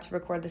workout to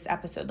record this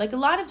episode. Like a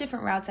lot of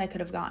different routes I could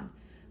have gone.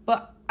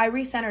 But I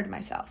recentered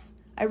myself.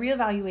 I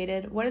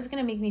reevaluated what is going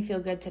to make me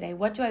feel good today.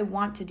 What do I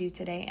want to do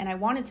today? And I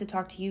wanted to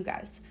talk to you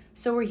guys.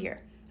 So we're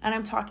here and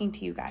I'm talking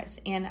to you guys.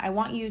 And I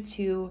want you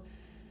to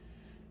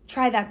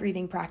try that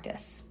breathing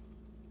practice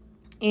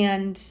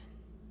and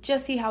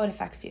just see how it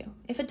affects you.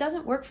 If it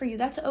doesn't work for you,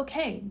 that's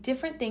okay.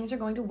 Different things are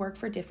going to work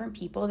for different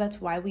people.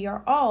 That's why we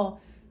are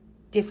all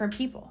different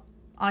people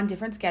on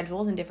different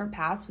schedules and different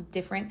paths with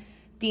different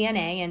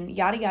DNA and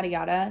yada, yada,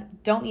 yada.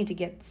 Don't need to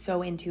get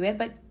so into it,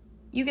 but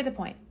you get the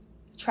point.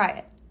 Try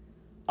it.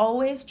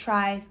 Always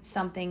try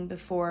something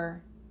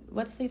before,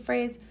 what's the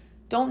phrase?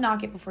 Don't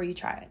knock it before you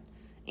try it.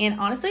 And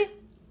honestly,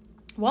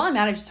 while I'm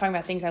at it just talking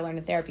about things I learned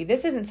in therapy,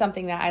 this isn't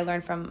something that I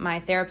learned from my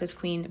therapist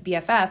queen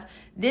BFF.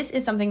 This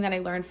is something that I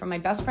learned from my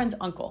best friend's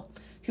uncle,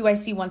 who I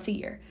see once a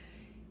year.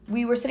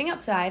 We were sitting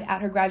outside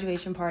at her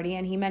graduation party,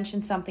 and he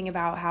mentioned something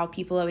about how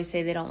people always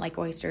say they don't like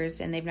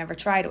oysters and they've never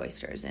tried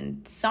oysters.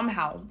 And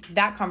somehow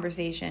that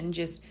conversation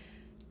just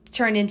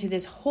turned into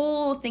this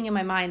whole thing in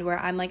my mind where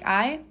I'm like,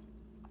 I'm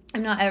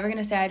not ever going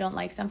to say I don't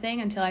like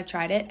something until I've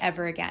tried it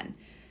ever again.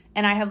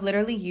 And I have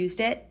literally used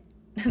it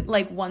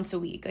like once a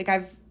week.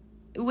 Like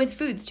with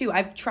foods too.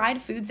 I've tried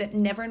foods that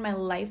never in my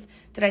life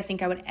did I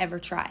think I would ever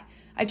try.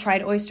 I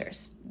tried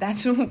oysters.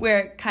 That's where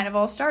it kind of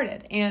all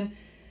started. And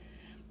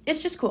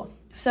it's just cool.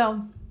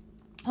 So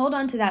hold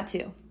on to that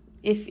too.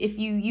 If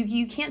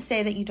you can't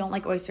say that you don't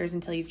like oysters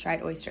until you've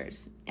tried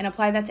oysters, and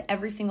apply that to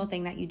every single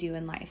thing that you do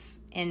in life,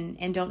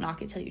 and don't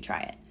knock it till you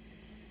try it.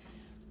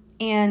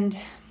 And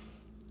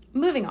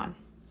moving on,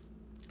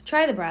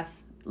 try the breath.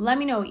 Let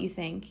me know what you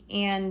think.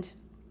 And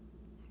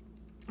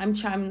I'm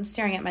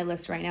staring at my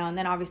list right now. And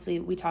then obviously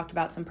we talked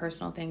about some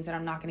personal things that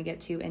I'm not going to get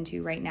too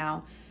into right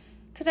now,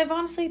 because I've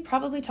honestly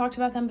probably talked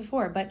about them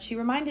before, but she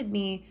reminded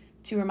me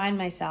to remind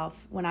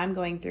myself when I'm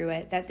going through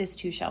it that this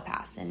too shall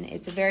pass. And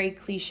it's a very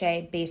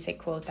cliche, basic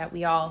quote that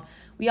we all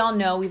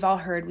know, we've all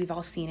heard, we've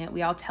all seen it,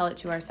 we all tell it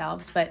to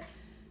ourselves, but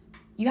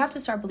you have to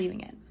start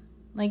believing it.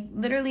 Like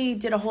literally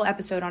did a whole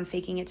episode on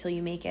faking it till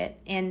you make it,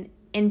 and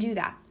do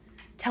that.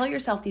 Tell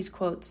yourself these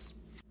quotes,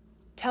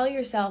 tell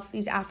yourself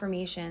these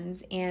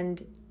affirmations,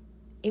 and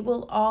it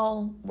will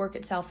all work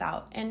itself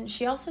out. And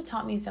she also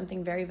taught me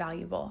something very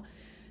valuable.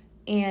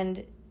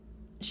 And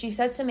she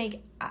says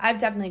I've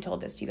definitely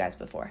told this to you guys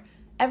before.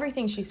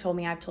 Everything she's told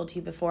me, I've told to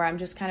you before. I'm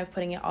just kind of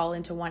putting it all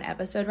into one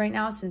episode right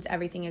now, since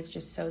everything is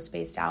just so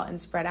spaced out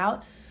and spread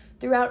out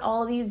throughout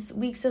all these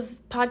weeks of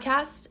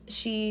podcasts.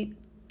 She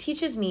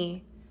teaches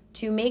me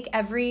to make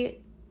every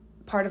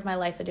part of my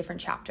life a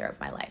different chapter of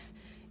my life.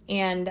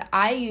 And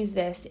I use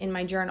this in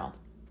my journal.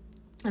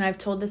 And I've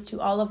told this to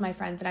all of my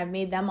friends, and I've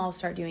made them all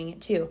start doing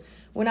it too.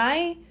 When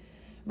I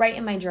write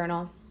in my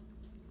journal,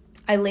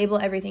 I label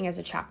everything as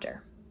a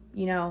chapter.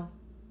 You know,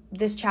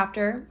 this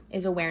chapter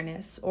is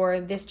awareness, or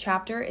this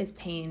chapter is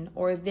pain,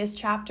 or this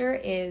chapter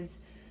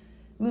is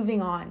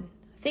moving on,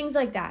 things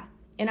like that.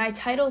 And I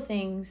title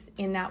things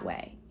in that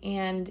way.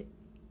 And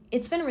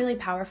it's been really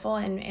powerful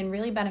and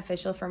really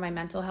beneficial for my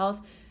mental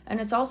health. And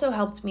it's also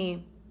helped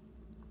me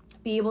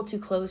be able to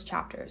close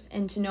chapters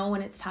and to know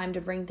when it's time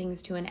to bring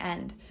things to an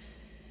end,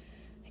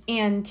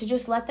 and to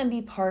just let them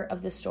be part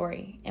of the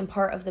story and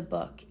part of the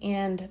book.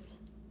 And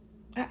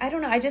I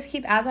don't know, I just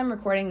keep, as I'm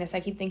recording this,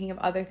 I keep thinking of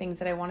other things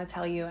that I want to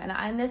tell you.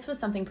 And this was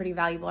something pretty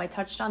valuable. I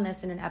touched on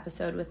this in an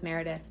episode with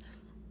Meredith.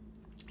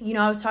 You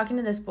know, I was talking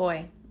to this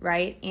boy,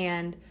 right?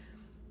 And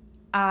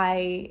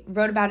I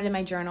wrote about it in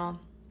my journal.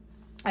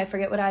 I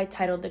forget what I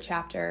titled the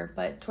chapter,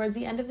 but towards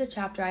the end of the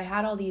chapter, I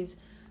had all these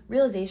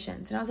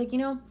realizations. And I was like, you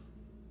know,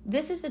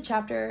 this is the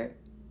chapter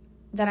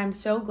that I'm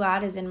so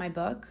glad is in my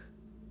book,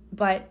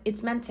 but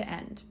it's meant to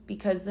end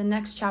because the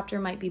next chapter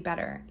might be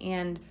better.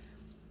 And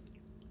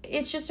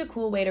it's just a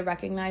cool way to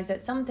recognize that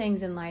some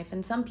things in life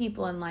and some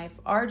people in life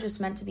are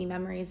just meant to be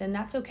memories, and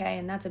that's okay,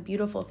 and that's a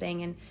beautiful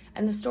thing,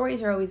 and the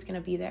stories are always going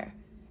to be there,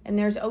 and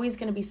there's always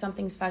going to be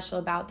something special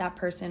about that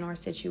person or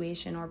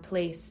situation or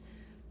place,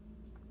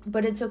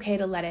 but it's okay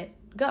to let it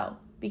go,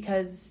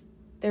 because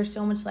there's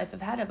so much life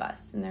ahead of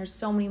us, and there's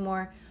so many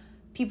more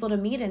people to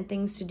meet and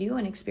things to do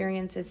and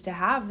experiences to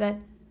have, that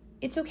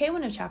it's okay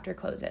when a chapter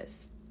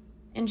closes.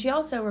 And she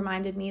also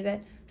reminded me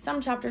that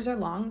some chapters are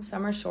long,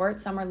 some are short,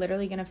 some are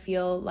literally going to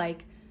feel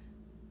like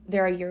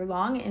they're a year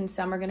long, and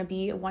some are going to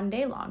be 1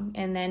 day long.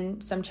 And then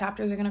some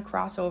chapters are going to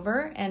cross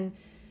over, and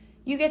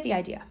you get the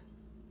idea.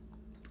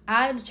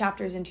 Add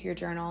chapters into your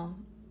journal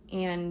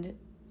and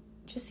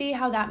just see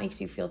how that makes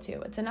you feel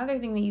too. It's another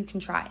thing that you can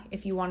try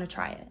if you want to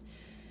try it.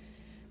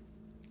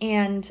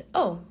 And,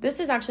 this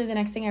is actually the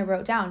next thing I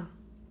wrote down.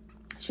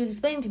 She was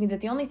explaining to me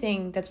that the only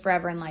thing that's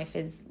forever in life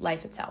is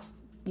life itself.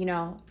 You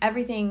know,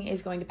 everything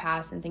is going to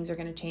pass and things are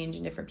going to change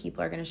and different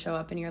people are going to show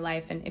up in your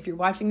life. And if you're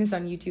watching this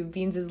on YouTube,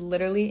 Beans is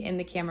literally in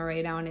the camera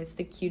right now, and it's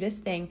the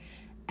cutest thing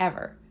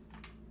ever.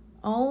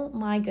 Oh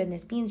my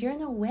goodness, Beans, you're in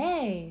the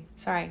way.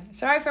 Sorry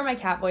for my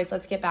cat voice.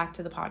 Let's get back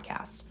to the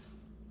podcast.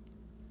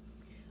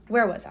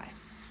 Where was I?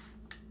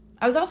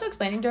 I was also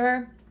explaining to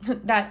her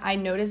that I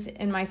notice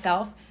in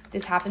myself,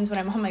 this happens when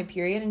I'm on my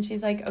period. And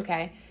she's like,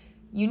 okay,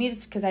 you need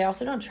to, because I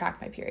also don't track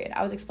my period.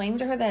 I was explaining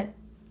to her that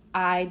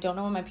I don't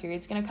know when my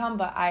period's going to come,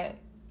 but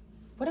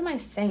what am I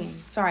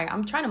saying? Sorry,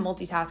 I'm trying to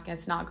multitask and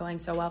it's not going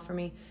so well for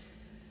me.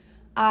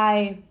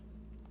 I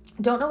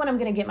don't know when I'm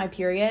going to get my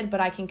period, but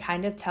I can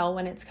kind of tell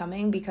when it's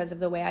coming because of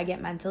the way I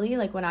get mentally.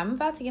 Like when I'm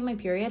about to get my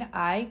period,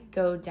 I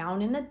go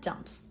down in the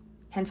dumps.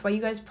 Hence why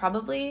you guys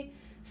probably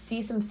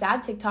see some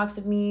sad TikToks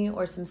of me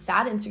or some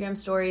sad Instagram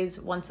stories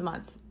once a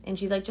month. And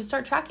she's like, just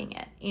start tracking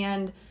it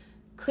and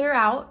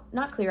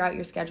not clear out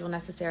your schedule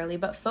necessarily,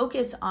 but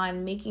focus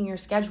on making your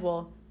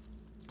schedule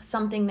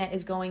something that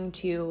is going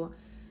to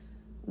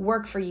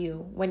work for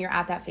you when you're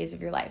at that phase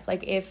of your life.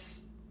 Like if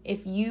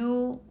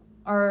you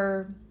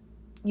are,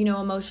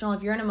 emotional,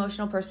 if you're an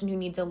emotional person who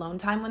needs alone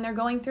time when they're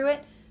going through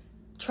it,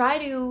 try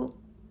to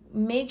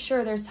make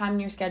sure there's time in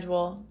your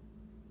schedule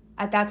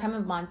at that time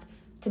of month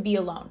to be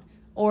alone.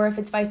 Or if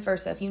it's vice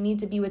versa, if you need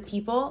to be with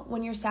people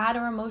when you're sad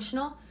or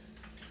emotional,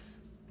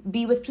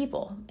 be with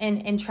people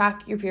and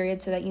track your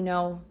period so that you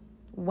know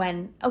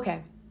when.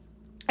 Okay,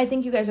 I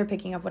think you guys are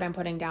picking up what I'm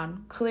putting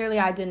down. Clearly,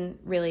 I didn't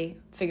really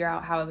figure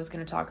out how I was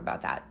going to talk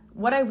about that.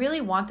 What I really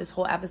want this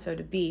whole episode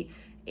to be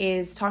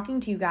is talking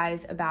to you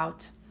guys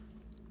about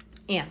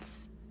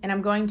ants. And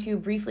I'm going to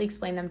briefly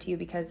explain them to you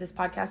because this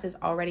podcast is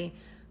already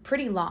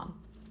pretty long.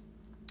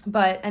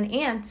 But an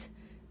ant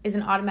is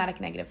an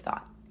automatic negative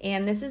thought.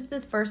 And this is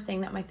the first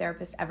thing that my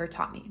therapist ever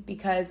taught me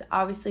because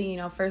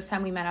obviously, first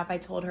time we met up, I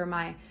told her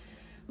my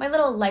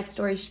little life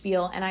story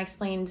spiel and I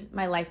explained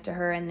my life to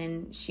her and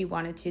then she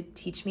wanted to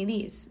teach me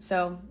these.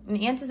 So an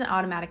ant is an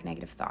automatic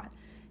negative thought.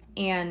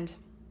 And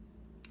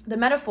the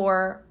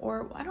metaphor,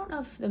 or I don't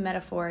know if the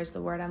metaphor is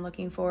the word I'm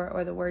looking for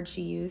or the word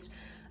she used.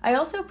 I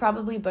also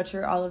probably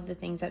butcher all of the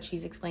things that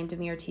she's explained to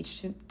me or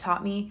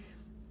taught me.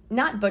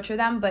 Not butcher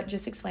them, but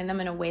just explain them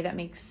in a way that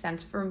makes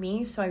sense for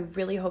me. So I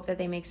really hope that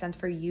they make sense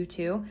for you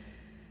too.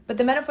 But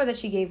the metaphor that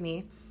she gave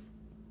me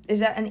is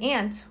that an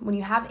ant, when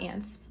you have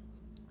ants,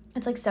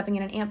 it's like stepping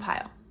in an ant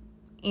pile.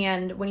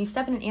 And when you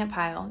step in an ant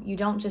pile, you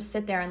don't just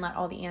sit there and let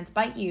all the ants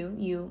bite you.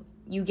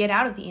 You get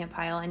out of the ant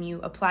pile and you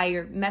apply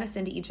your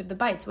medicine to each of the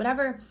bites,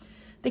 whatever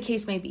the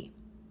case may be.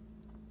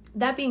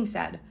 That being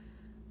said,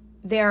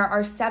 there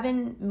are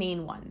 7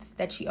 main ones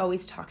that she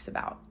always talks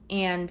about.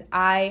 And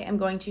I am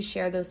going to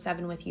share those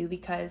 7 with you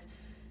because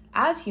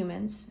as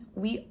humans,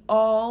 we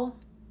all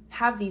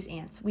have these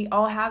ants. We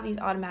all have these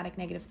automatic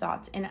negative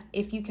thoughts. And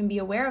if you can be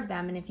aware of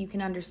them and if you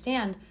can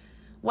understand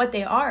what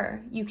they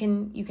are, you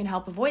can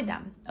help avoid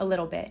them a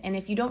little bit. And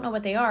if you don't know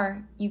what they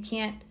are,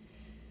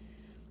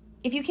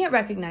 if you can't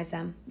recognize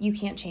them, you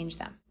can't change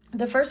them.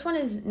 The first one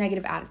is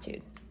negative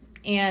attitude.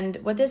 And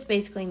what this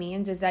basically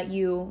means is that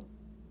you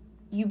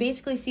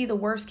basically see the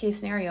worst case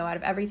scenario out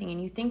of everything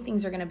and you think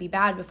things are going to be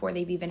bad before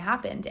they've even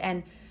happened.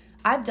 And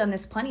I've done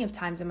this plenty of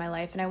times in my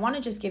life and I want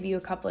to just give you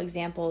a couple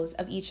examples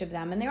of each of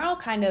them. And they all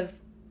kind of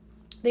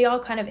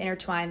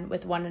intertwine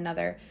with one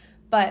another.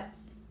 But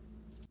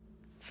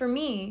for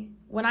me,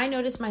 when I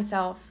notice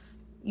myself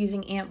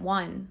using ant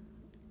 1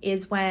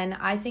 is when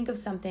I think of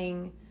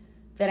something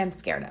that I'm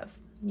scared of.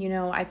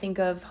 I think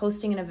of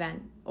hosting an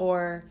event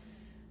or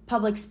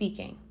public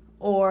speaking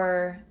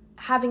or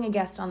having a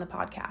guest on the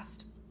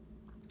podcast.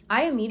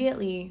 I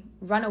immediately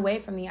run away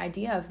from the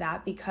idea of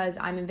that because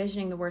I'm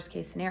envisioning the worst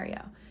case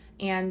scenario.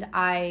 And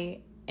I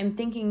am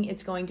thinking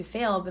it's going to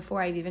fail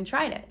before I've even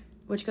tried it,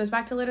 which goes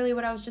back to literally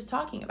what I was just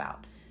talking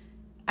about.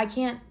 I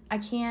can't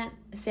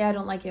say I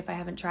don't like it if I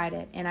haven't tried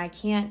it. And I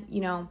can't,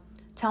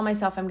 tell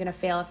myself I'm going to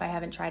fail if I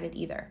haven't tried it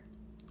either.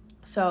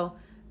 So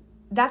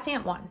that's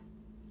ant 1.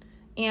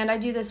 And I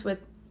do this with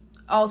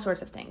all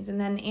sorts of things. And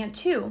then ant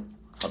 2,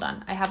 hold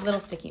on, I have little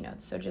sticky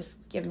notes, so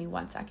just give me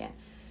 1 second.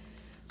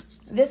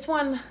 This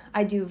one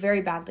I do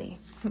very badly.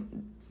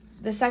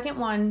 The second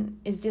one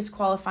is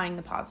disqualifying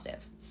the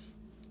positive.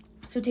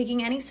 So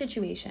taking any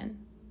situation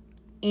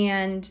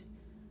and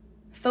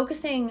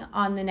focusing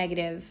on the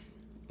negative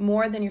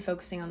more than you're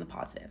focusing on the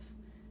positive.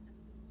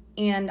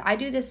 And I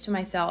do this to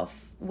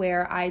myself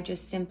where I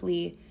just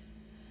simply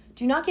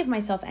do not give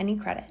myself any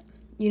credit.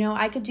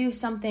 I could do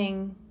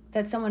something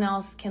that someone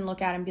else can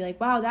look at and be like,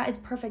 wow, that is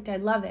perfect. I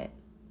love it.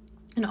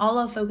 And all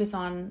I'll focus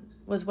on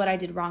was what I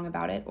did wrong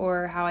about it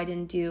or how I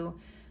didn't do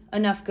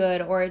enough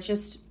good or I'm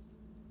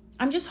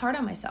just hard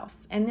on myself.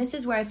 And this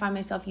is where I find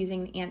myself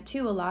using ant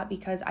 2 a lot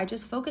because I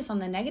just focus on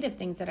the negative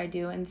things that I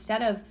do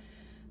instead of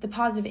the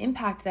positive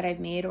impact that I've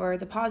made or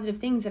the positive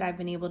things that I've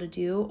been able to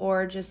do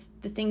or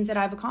just the things that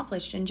I've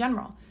accomplished in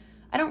general.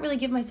 I don't really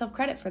give myself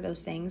credit for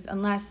those things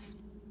unless,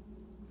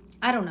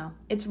 I don't know,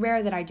 it's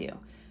rare that I do.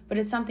 But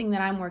it's something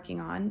that I'm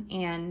working on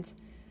and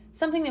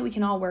something that we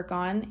can all work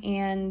on.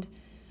 And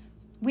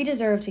we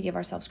deserve to give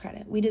ourselves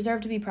credit. We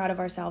deserve to be proud of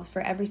ourselves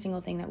for every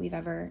single thing that we've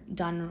ever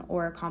done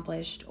or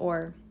accomplished,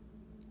 or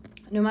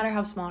no matter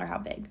how small or how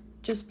big.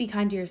 just be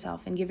kind to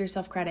yourself and give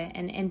yourself credit,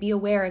 and be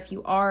aware if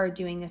you are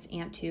doing this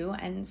ant 2,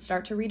 and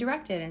start to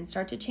redirect it and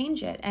start to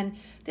change it. And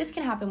this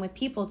can happen with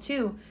people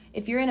too.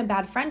 If you're in a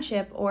bad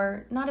friendship,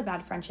 or not a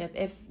bad friendship,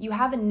 if you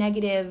have a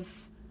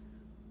negative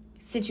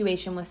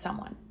situation with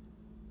someone,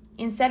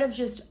 instead of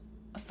just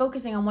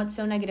focusing on what's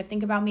so negative,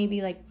 think about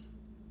maybe like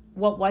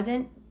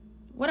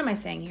what am I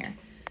saying here?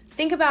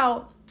 Think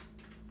about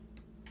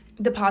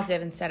the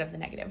positive instead of the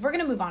negative. We're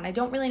going to move on. I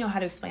don't really know how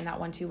to explain that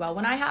one too well.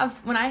 When I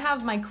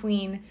have my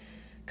queen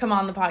come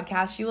on the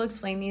podcast, she will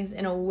explain these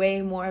in a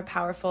way more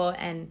powerful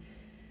and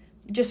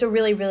just a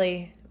really,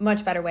 really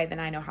much better way than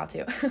I know how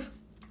to.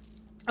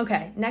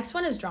 Okay, next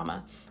one is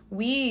drama.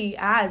 We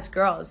as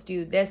girls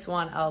do this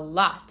one a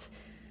lot.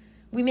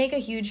 We make a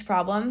huge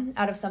problem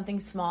out of something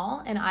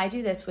small, and I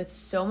do this with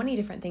so many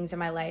different things in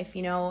my life.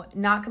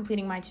 Not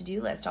completing my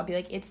to-do list. I'll be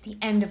like, it's the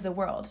end of the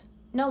world.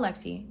 No,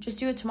 Lexi, just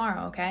do it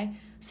tomorrow, okay?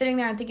 Sitting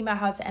there and thinking about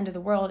how it's the end of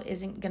the world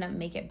isn't going to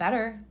make it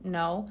better.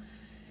 No.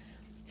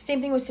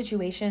 Same thing with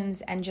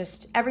situations and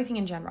just everything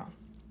in general.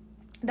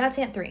 That's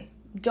ant 3.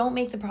 Don't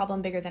make the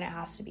problem bigger than it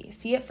has to be.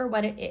 See it for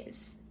what it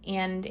is.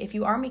 And if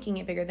you are making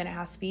it bigger than it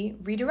has to be,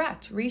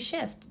 redirect,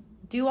 reshift,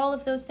 do all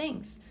of those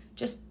things.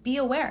 Just be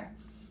aware.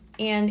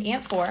 And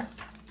ant 4,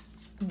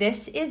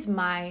 this is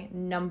my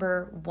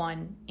number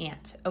 1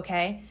 ant,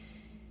 okay?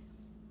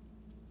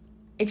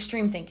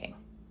 Extreme thinking.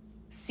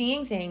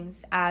 Seeing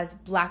things as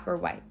black or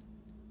white.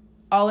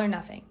 All or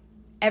nothing.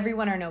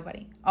 Everyone or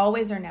nobody.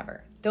 Always or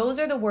never. Those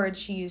are the words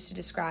she used to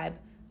describe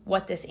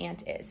what this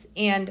ant is.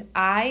 And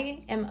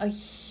I am a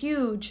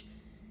huge,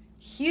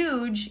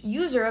 huge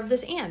user of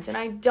this ant. And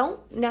I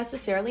don't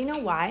necessarily know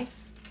why.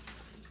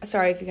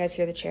 Sorry if you guys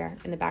hear the chair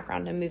in the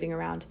background. I'm moving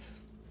around.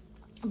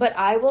 But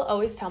I will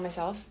always tell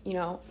myself,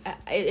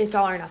 it's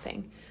all or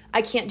nothing.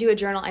 I can't do a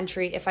journal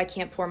entry if I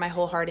can't pour my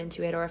whole heart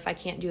into it, or if I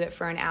can't do it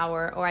for an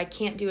hour, or I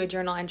can't do a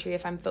journal entry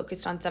if I'm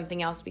focused on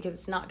something else because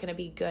it's not going to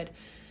be good.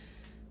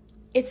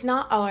 It's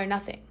not all or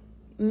nothing.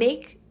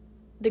 Make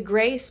the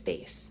gray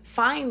space.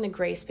 Find the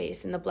gray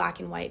space in the black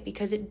and white,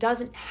 because it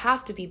doesn't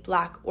have to be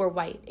black or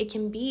white. It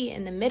can be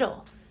in the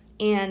middle.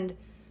 And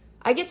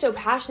I get so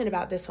passionate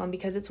about this one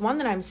because it's one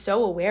that I'm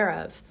so aware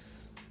of,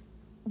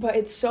 but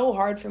it's so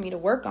hard for me to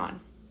work on.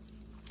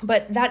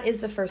 But that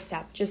is the first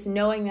step, just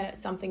knowing that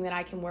it's something that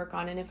I can work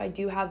on. And if I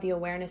do have the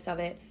awareness of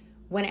it,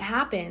 when it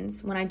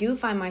happens, when I do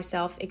find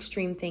myself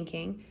extreme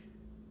thinking,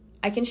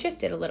 I can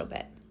shift it a little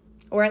bit,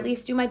 or at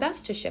least do my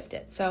best to shift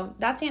it. So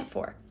that's ant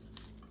 4.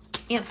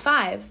 Ant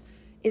 5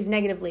 is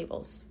negative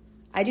labels.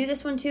 I do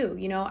this one too.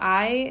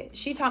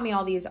 She taught me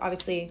all these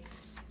obviously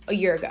a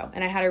year ago,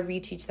 and I had her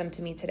reteach them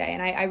to me today.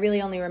 And I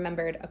really only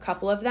remembered a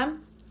couple of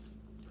them,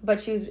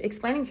 but she was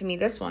explaining to me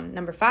this one,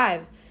 number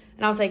 5.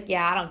 And I was like,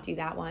 yeah, I don't do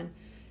that one.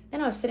 Then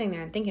I was sitting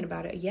there and thinking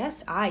about it.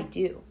 Yes, I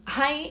do.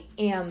 I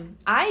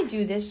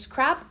do this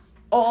crap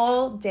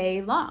all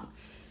day long.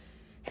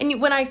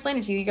 And when I explain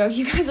it to you,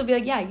 you guys will be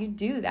like, yeah, you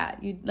do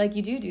that. You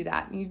do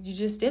that. You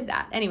just did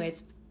that.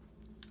 Anyways,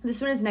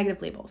 this one is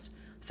negative labels.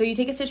 So you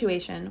take a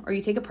situation, or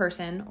you take a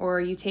person,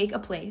 or you take a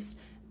place,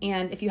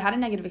 and if you had a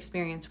negative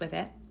experience with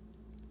it,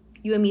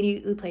 you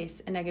immediately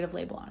place a negative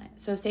label on it.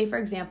 So say, for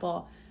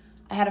example,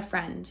 I had a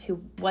friend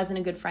who wasn't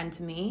a good friend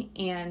to me,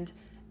 and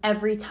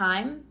every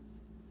time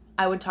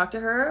I would talk to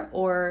her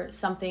or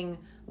something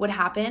would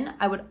happen,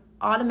 I would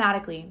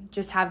automatically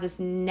just have this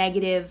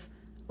negative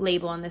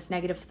label and this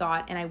negative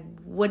thought, and I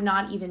would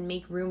not even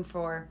make room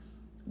for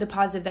the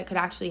positive that could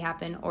actually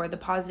happen, or the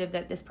positive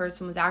that this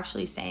person was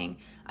actually saying.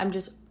 I'm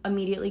just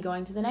immediately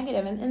going to the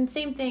negative. And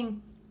same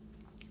thing,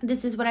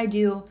 this is what I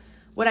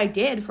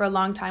did for a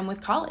long time with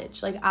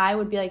college. I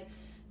would be like,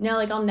 no,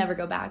 I'll never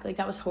go back.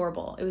 That was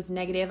horrible. It was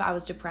negative. I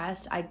was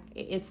depressed.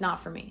 It's not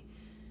for me.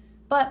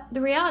 But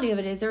the reality of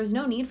it is there was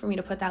no need for me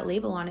to put that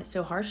label on it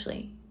so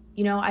harshly.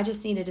 I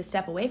just needed to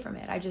step away from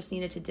it. I just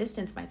needed to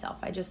distance myself.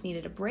 I just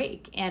needed a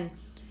break. And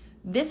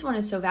this one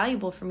is so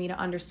valuable for me to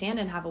understand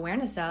and have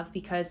awareness of,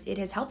 because it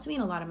has helped me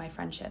in a lot of my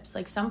friendships.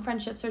 Some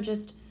friendships are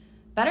just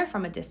better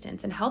from a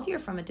distance and healthier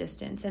from a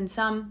distance. And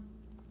some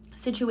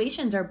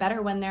situations are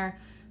better when they're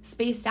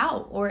spaced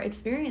out, or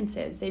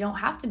experiences. They don't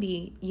have to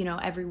be,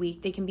 every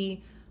week. They can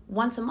be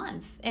once a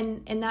month,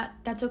 and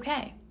that's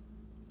okay.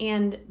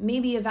 And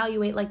maybe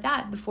evaluate like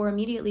that before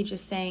immediately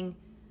just saying,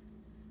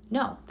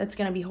 no, that's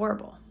going to be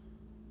horrible.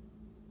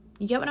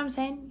 You get what I'm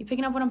saying? You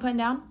picking up what I'm putting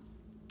down?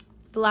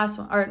 The last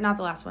one, or not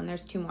the last one,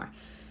 there's 2 more.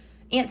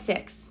 Ant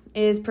 6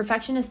 is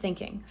perfectionist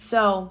thinking.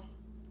 So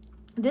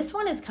this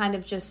one is kind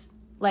of just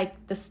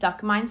like the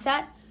stuck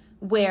mindset,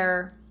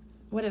 where,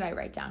 what did I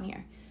write down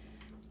here?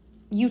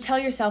 You tell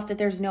yourself that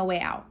there's no way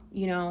out,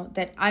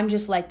 that I'm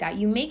just like that.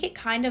 You make it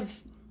kind of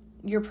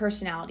your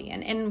personality.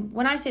 And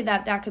when I say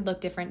that, that could look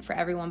different for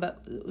everyone.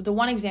 But the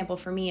one example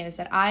for me is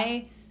that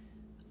I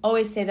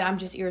always say that I'm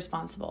just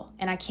irresponsible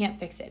and I can't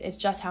fix it. It's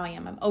just how I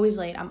am. I'm always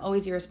late. I'm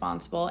always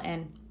irresponsible.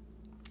 And,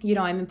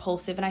 I'm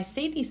impulsive. And I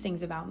say these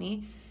things about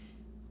me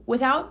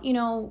without,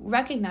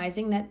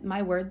 recognizing that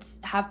my words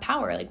have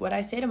power. What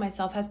I say to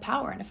myself has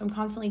power. And if I'm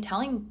constantly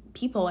telling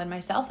people and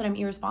myself that I'm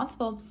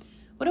irresponsible,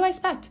 what do I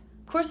expect?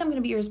 Of course I'm going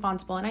to be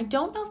irresponsible. And I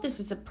don't know if this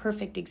is a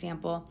perfect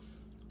example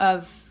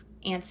of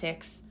Ant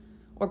 6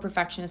 or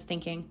perfectionist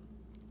thinking,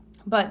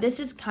 but this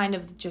is kind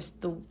of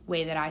just the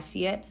way that I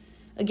see it.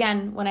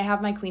 Again, when I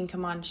have my queen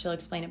come on, she'll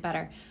explain it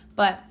better.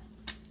 But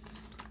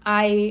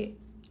I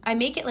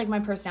make it like my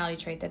personality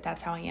trait that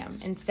that's how I am,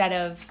 instead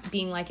of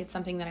being like it's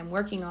something that I'm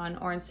working on,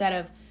 or instead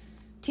of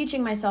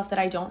teaching myself that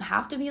I don't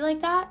have to be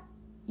like that.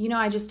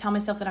 I just tell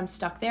myself that I'm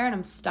stuck there and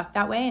I'm stuck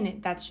that way,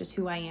 and that's just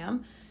who I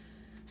am.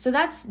 So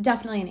that's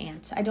definitely an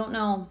ant. I don't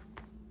know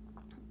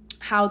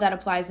how that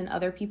applies in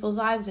other people's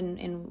lives and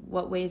in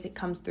what ways it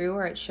comes through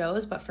or it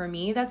shows, but for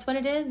me, that's what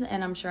it is,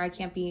 and I'm sure I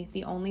can't be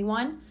the only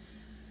one,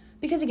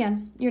 because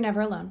again, you're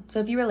never alone. So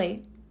if you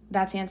relate,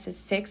 that's Ant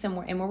 6,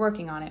 and we're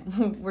working on it.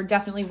 We're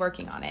definitely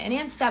working on it. And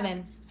Ant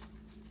 7,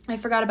 I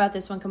forgot about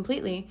this one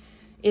completely,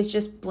 is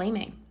just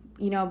blaming.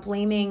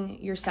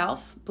 Blaming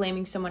yourself,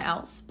 blaming someone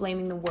else,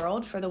 blaming the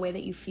world for the way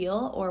that you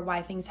feel or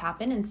why things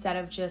happen, instead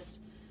of just,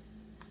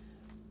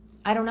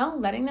 I don't know,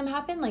 letting them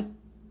happen. Like,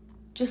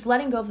 just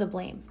letting go of the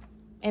blame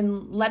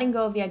and letting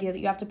go of the idea that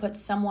you have to put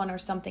someone or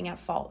something at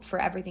fault for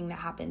everything that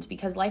happens,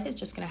 because life is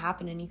just going to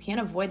happen and you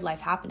can't avoid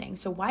life happening.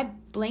 So why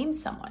blame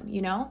someone,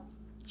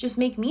 Just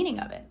make meaning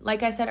of it.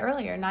 Like I said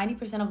earlier,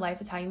 90% of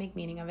life is how you make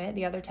meaning of it.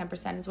 The other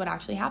 10% is what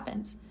actually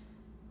happens.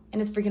 And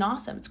it's freaking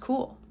awesome. It's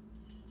cool.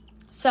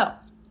 So,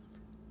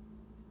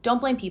 don't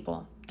blame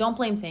people. Don't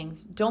blame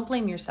things. Don't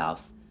blame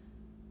yourself.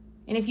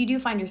 And if you do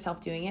find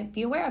yourself doing it,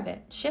 be aware of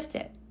it. Shift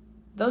it.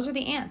 Those are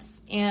the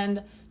ants.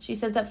 And she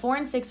says that 4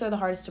 and 6 are the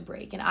hardest to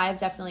break. And I've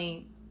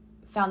definitely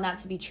found that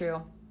to be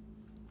true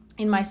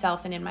in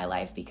myself and in my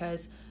life,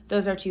 because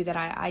those are two that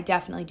I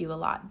definitely do a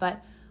lot.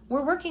 But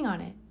we're working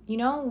on it.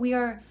 We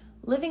are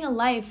living a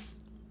life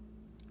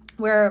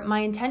where my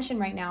intention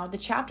right now, the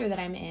chapter that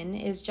I'm in,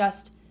 is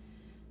just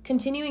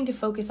continuing to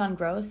focus on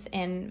growth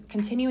and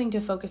continuing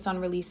to focus on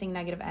releasing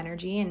negative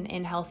energy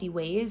in healthy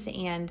ways,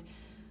 and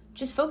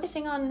just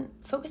focusing on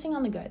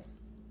the good.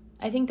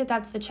 I think that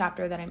that's the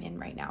chapter that I'm in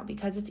right now,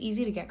 because it's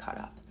easy to get caught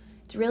up.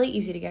 It's really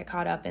easy to get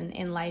caught up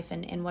in life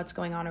and what's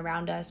going on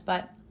around us,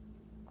 but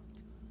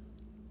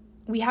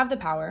we have the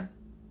power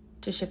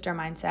to shift our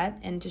mindset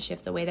and to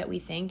shift the way that we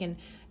think, and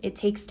it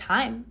takes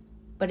time,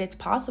 but it's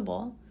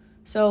possible.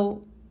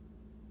 So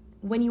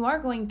when you are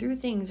going through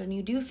things and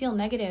you do feel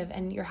negative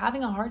and you're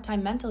having a hard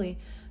time mentally,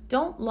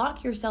 don't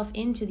lock yourself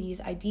into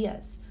these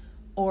ideas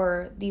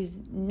or these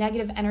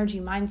negative energy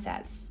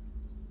mindsets.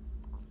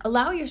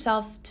 Allow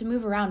yourself to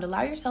move around.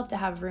 Allow yourself to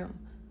have room.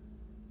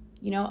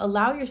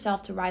 Allow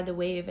yourself to ride the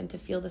wave and to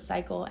feel the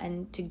cycle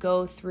and to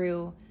go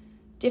through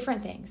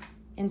different things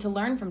and to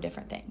learn from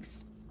different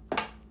things.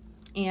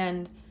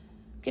 And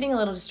getting a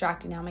little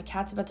distracted now. My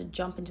cat's about to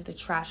jump into the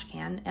trash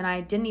can, and I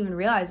didn't even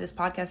realize this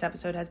podcast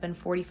episode has been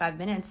 45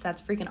 minutes.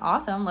 That's freaking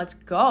awesome. Let's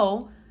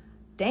go.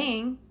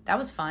 Dang, that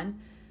was fun.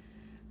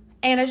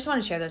 And I just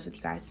want to share those with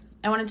you guys.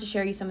 I wanted to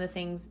share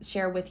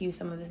with you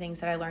some of the things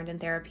that I learned in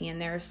therapy, and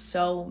there are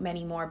so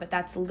many more, but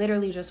that's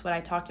literally just what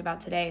I talked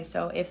about today.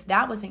 So if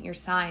that wasn't your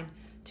sign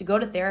to go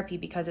to therapy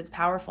because it's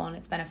powerful and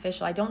it's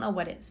beneficial, I don't know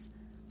what is.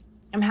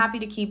 I'm happy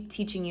to keep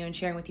teaching you and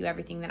sharing with you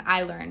everything that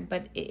I learned,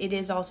 but it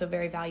is also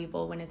very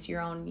valuable when it's your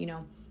own,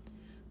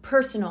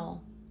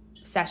 personal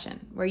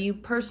session where you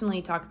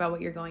personally talk about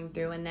what you're going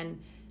through, and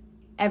then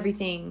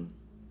everything,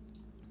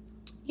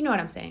 you know what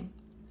I'm saying.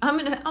 I'm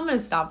gonna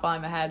stop while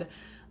I'm ahead.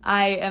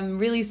 I am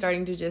really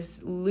starting to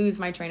just lose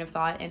my train of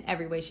thought in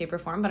every way, shape, or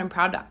form, but I'm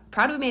proud to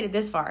have made it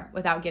this far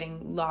without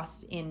getting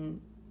lost in.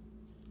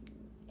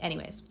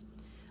 Anyways.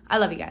 I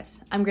love you guys.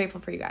 I'm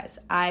grateful for you guys.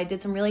 I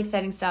did some really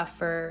exciting stuff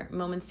for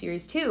Moments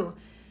Series 2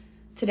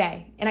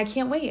 today, and I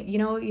can't wait.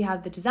 You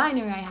have the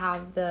designer, I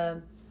have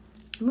the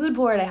mood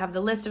board, I have the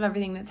list of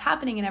everything that's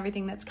happening and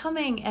everything that's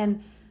coming,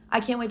 and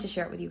I can't wait to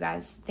share it with you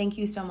guys. Thank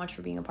you so much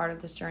for being a part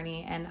of this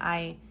journey, and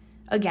I,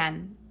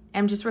 again,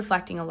 am just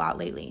reflecting a lot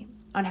lately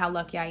on how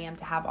lucky I am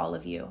to have all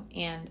of you,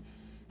 and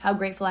how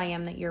grateful I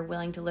am that you're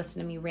willing to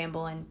listen to me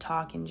ramble and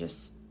talk, and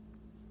just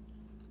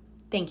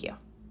thank you.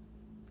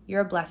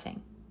 You're a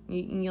blessing.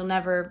 You'll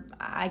never,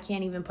 I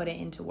can't even put it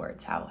into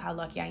words how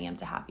lucky I am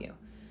to have you.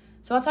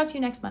 So I'll talk to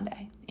you next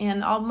Monday.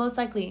 And I'll most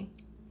likely,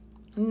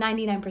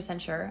 99%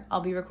 sure,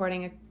 I'll be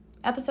recording an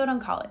episode on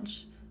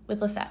college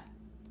with Lisette.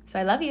 So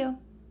I love you.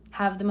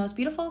 Have the most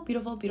beautiful,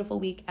 beautiful, beautiful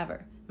week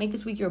ever. Make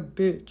this week your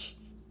bitch.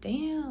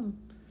 Damn.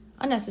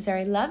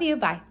 Unnecessary. Love you.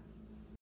 Bye.